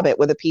like rub it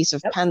with a piece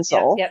of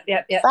pencil.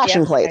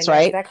 Fashion plates,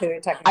 right? Exactly what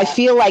you're talking about. I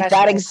feel like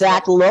that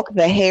exact look,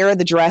 the hair,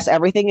 the dress,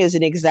 everything is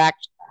an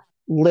exact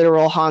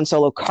literal Han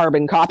Solo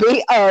carbon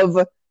copy of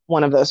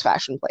one of those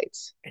fashion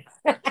plates.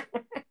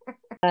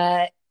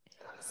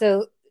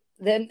 So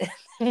then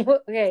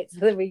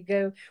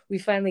we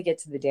finally get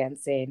to the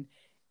dance scene,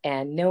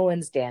 and no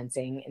one's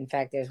dancing. In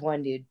fact, there's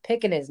one dude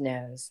picking his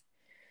nose.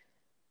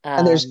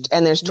 And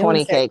there's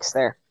 20 cakes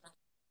there.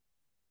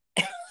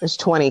 There's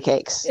 20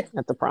 cakes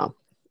at the prom.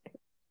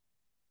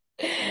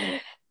 I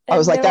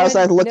was like,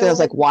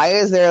 why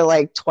is there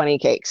like 20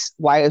 cakes?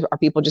 Are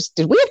people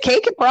did we have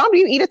cake at prom? Do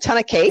you eat a ton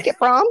of cake at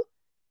prom?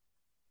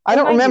 I And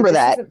don't mind you, remember this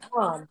that. isn't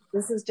prom.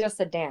 This is just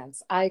a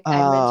dance. I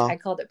Oh.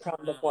 called it prom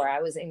before.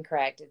 I was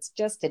incorrect. It's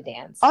just a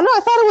dance. Oh no, I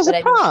thought it was a But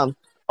I mean, prom.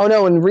 Oh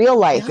no, in real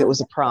life it no,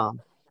 was a no.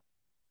 prom.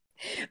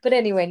 But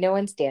anyway, no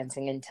one's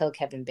dancing until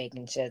Kevin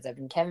Bacon shows up.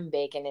 And Kevin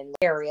Bacon and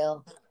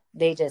Ariel,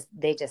 they just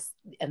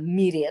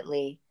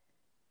immediately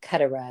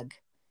cut a rug.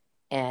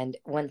 And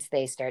once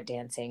they start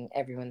dancing,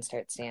 everyone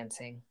starts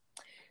dancing.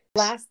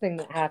 Last thing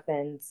that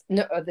happens,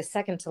 no, or the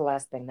second to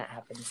last thing that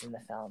happens in the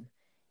film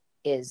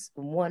is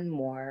one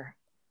more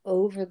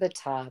over the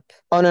top.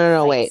 Oh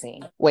no, fight wait.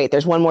 scene. Wait,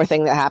 there's one more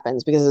thing that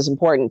happens because it's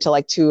important to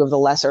like two of the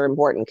lesser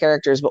important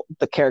characters, but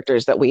the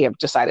characters that we have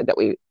decided that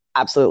we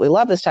absolutely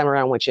love this time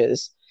around, which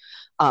is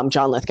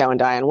John Lithgow and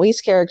Diane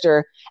Weist's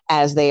character,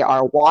 as they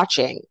are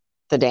watching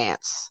the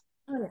dance.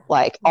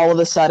 Like all of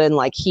a sudden,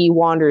 like he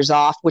wanders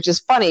off, which is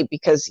funny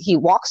because he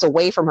walks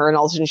away from her and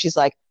all of a sudden she's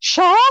like,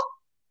 Shaw,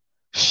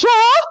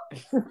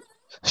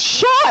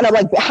 and I'm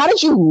like, how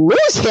did you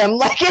lose him?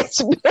 Like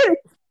it's been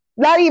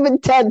not even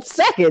 10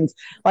 seconds.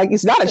 Like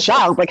he's not a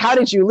child. Like how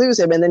did you lose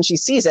him? And then she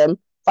sees him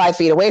 5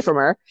 feet away from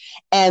her.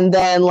 And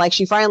then like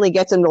she finally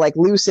gets him to like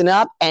loosen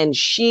up, and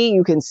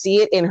you can see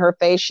it in her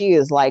face. She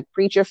is like,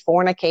 preacher,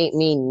 fornicate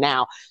me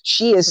now.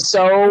 She is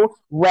so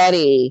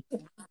ready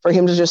for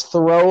him to just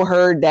throw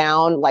her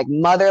down like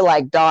mother,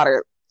 like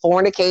daughter,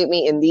 fornicate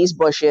me in these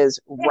bushes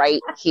right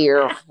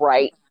here,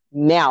 right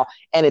now.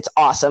 And it's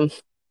awesome.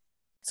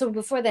 So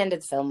before the end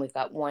of the film, we've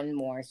got one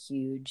more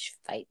huge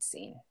fight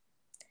scene.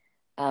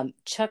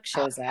 Chuck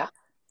shows up.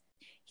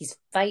 He's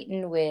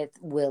fighting with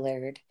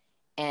Willard,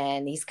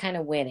 and he's kind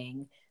of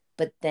winning.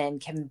 But then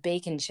Kevin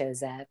Bacon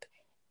shows up,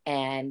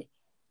 and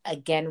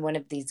again, one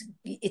of these,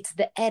 it's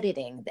the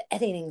editing. The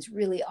editing's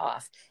really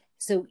off.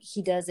 So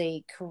he does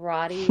a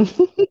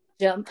karate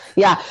jump.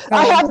 Yeah,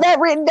 I have that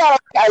written down.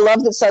 I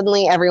love that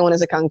suddenly everyone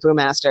is a kung fu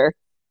master.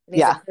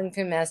 He's a kung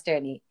fu master,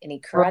 and he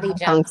karate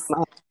jumps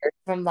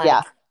from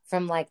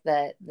like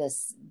the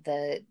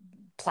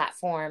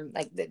platform,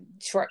 like the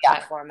short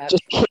platform up,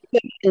 just kick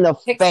him in the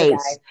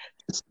face,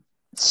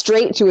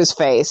 straight to his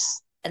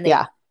face. And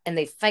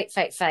they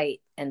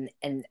fight, and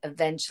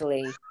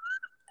eventually,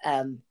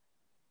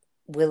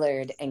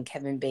 Willard and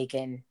Kevin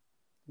Bacon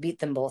beat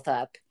them both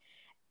up,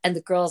 and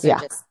the girls are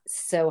just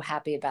so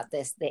happy about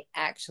this. They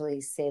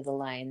actually say the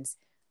lines,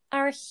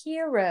 "Our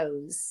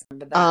heroes."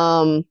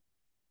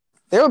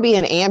 There would be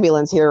an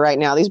ambulance here right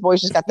now. These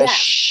boys just got the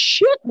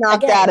shit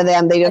knocked out of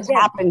them. They just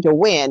happened to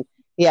win.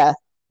 Yeah.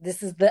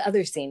 This is the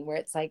other scene where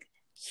it's like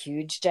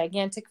huge,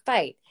 gigantic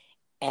fight.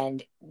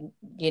 And,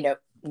 you know,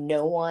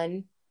 no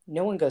one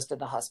goes to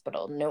the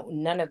hospital.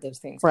 None of those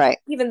things. Right.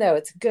 Even though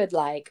it's a good,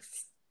 like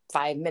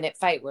 5-minute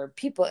fight where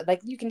people, like,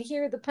 you can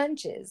hear the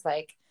punches.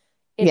 Like,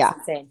 it's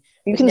insane.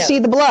 You can see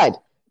the blood.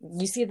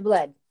 You see the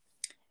blood.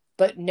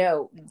 But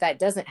no, that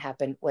doesn't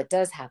happen. What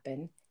does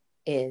happen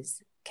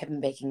is Kevin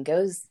Bacon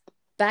goes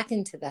back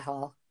into the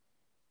hall,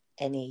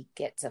 and he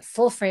gets a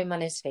full frame on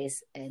his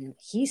face, and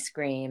he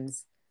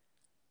screams,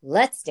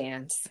 "Let's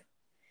dance!"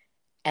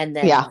 And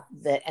then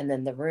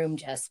the room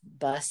just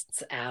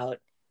busts out,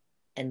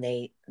 and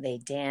they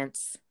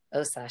dance.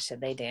 Oh, Sasha,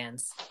 they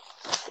dance.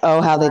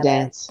 Oh, how they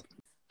dance!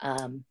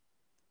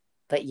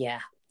 But yeah,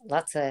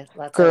 lots of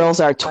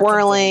girls are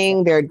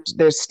twirling.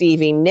 There's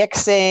Stevie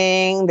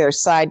Nixing. They're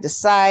side to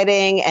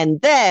siding, and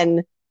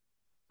then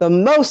the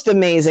most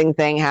amazing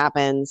thing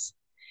happens.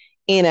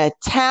 In a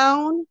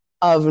town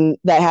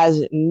that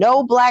has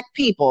no Black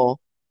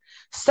people,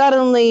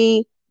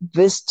 suddenly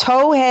this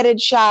toe-headed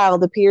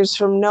child appears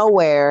from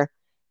nowhere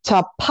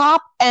to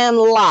pop and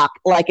lock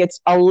like it's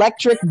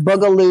Electric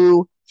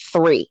Boogaloo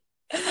 3.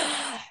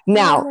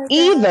 Now,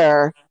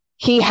 either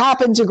he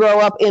happened to grow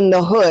up in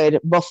the hood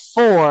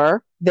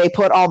before they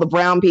put all the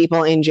brown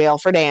people in jail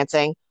for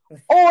dancing,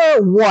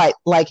 or what?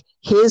 Like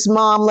his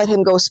mom let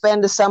him go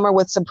spend a summer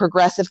with some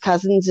progressive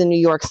cousins in New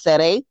York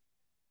City,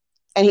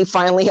 and he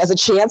finally has a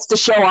chance to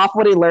show off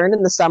what he learned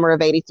in the summer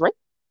of '83,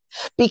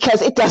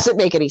 because it doesn't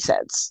make any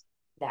sense.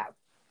 No.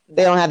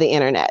 They don't have the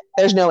internet.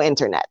 There's no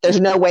internet. There's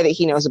no way that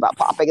he knows about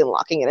popping and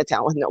locking in a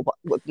town with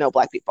no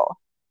Black people.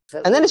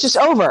 And then it's just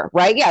over,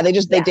 right? Yeah, they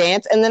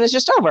dance, and then it's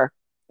just over.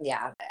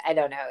 Yeah, I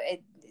don't know.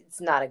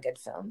 It's not a good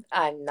film.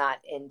 I'm not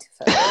into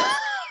films.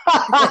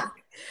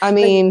 I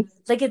mean,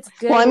 like it's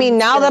good. Well, I mean,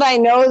 now that I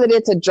know that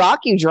it's a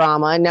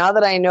docudrama, now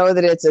that I know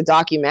that it's a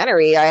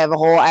documentary, I have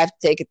to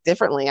take it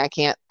differently. I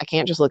can't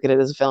just look at it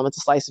as a film. It's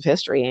a slice of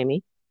history,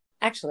 Amy.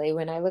 Actually,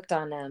 when I looked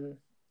on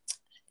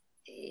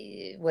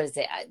what is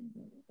it,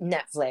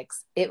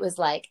 Netflix, it was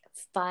like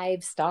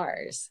 5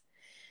 stars.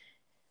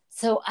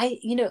 So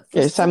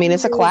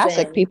it's a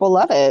classic. People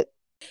love it.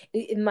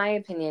 In my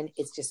opinion,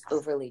 it's just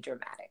overly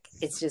dramatic.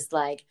 It's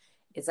like,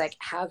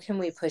 how can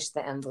we push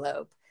the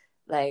envelope?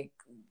 Like,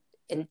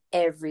 in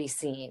every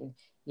scene,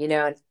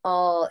 and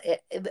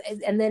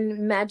and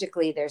then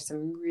magically there's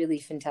some really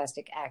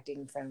fantastic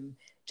acting from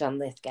John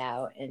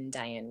Lithgow and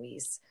Diane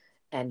Weist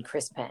and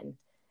Chris Penn.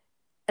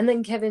 And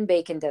then Kevin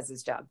Bacon does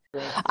his job.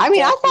 I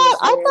mean, I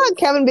thought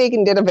Kevin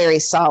Bacon did a very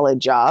solid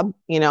job.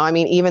 You know, I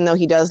mean, even though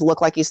he does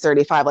look like he's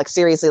 35, like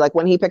seriously, like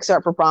when he picks her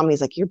up for prom,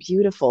 he's like, "You're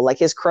beautiful." Like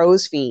his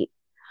crow's feet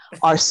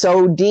are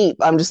so deep.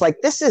 I'm just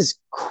like, this is.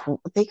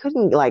 They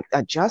couldn't like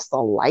adjust the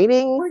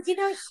lighting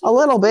a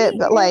little bit,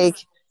 but like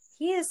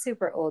he is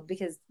super old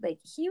because like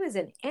he was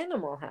in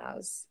Animal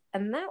House,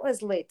 and that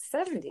was late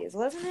 70s,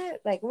 wasn't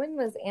it? Like when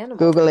was Animal?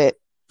 Google it.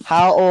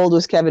 How old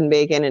was Kevin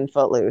Bacon in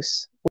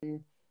Footloose?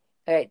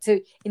 All right, so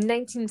in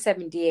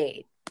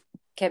 1978,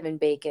 Kevin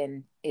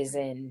Bacon is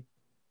in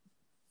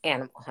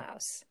Animal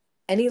House,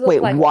 and he looked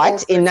Wait, like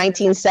what? In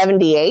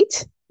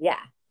 1978? Yeah.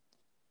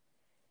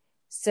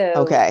 So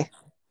okay,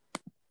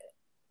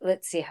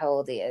 let's see how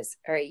old he is.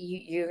 All right,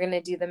 you're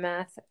gonna do the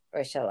math,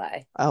 or shall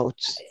I? Oh, all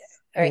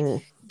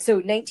right. So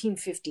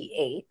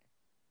 1958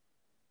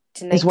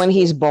 is when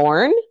he's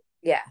born.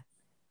 Yeah.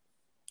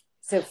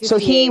 So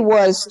he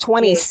was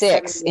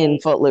 26 in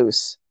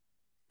Footloose.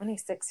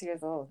 26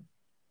 years old.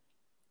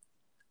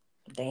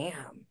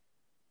 Damn.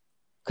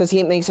 Because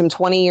he makes him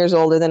 20 years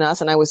older than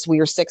us, and we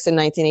were 6 in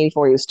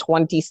 1984. He was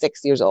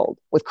 26 years old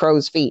with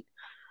crow's feet,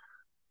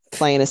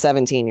 playing a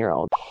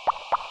 17-year-old.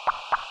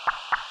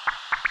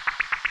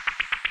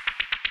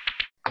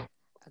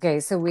 Okay,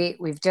 so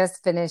we've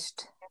just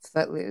finished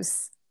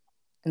Footloose,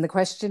 and the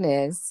question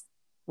is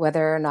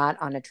whether or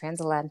not on a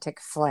transatlantic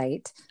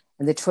flight,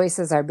 and the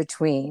choices are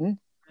between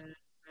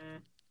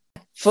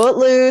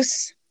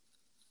Footloose,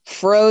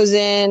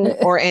 Frozen,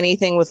 or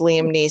anything with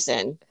Liam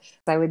Neeson.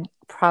 I would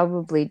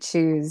probably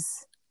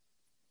choose.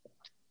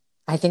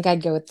 I think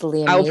I'd go with the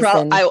Liam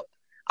Neeson.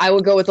 I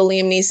would go with the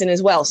Liam Neeson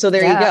as well. So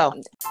there you go.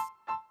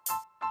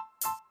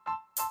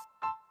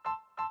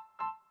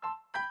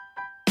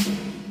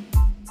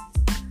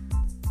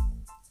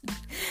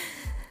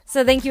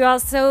 So thank you all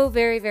so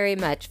very, very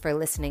much for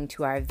listening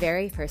to our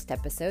very first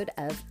episode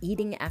of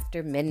Eating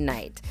After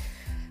Midnight.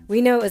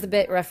 We know it was a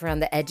bit rough around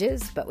the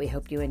edges, but we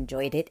hope you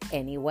enjoyed it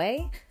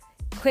anyway.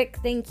 Quick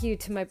thank you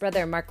to my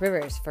brother Mark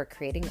Rivers for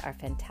creating our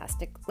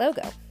fantastic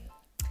logo.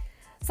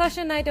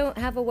 Sasha and I don't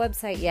have a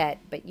website yet,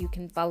 but you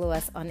can follow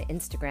us on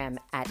Instagram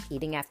at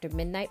Eating After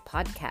Midnight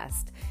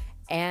Podcast.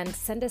 And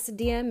send us a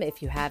DM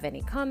if you have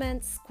any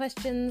comments,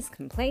 questions,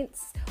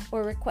 complaints,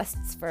 or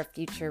requests for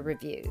future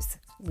reviews.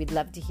 We'd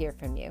love to hear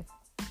from you.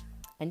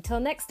 Until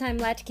next time,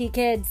 Latchkey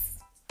Kids!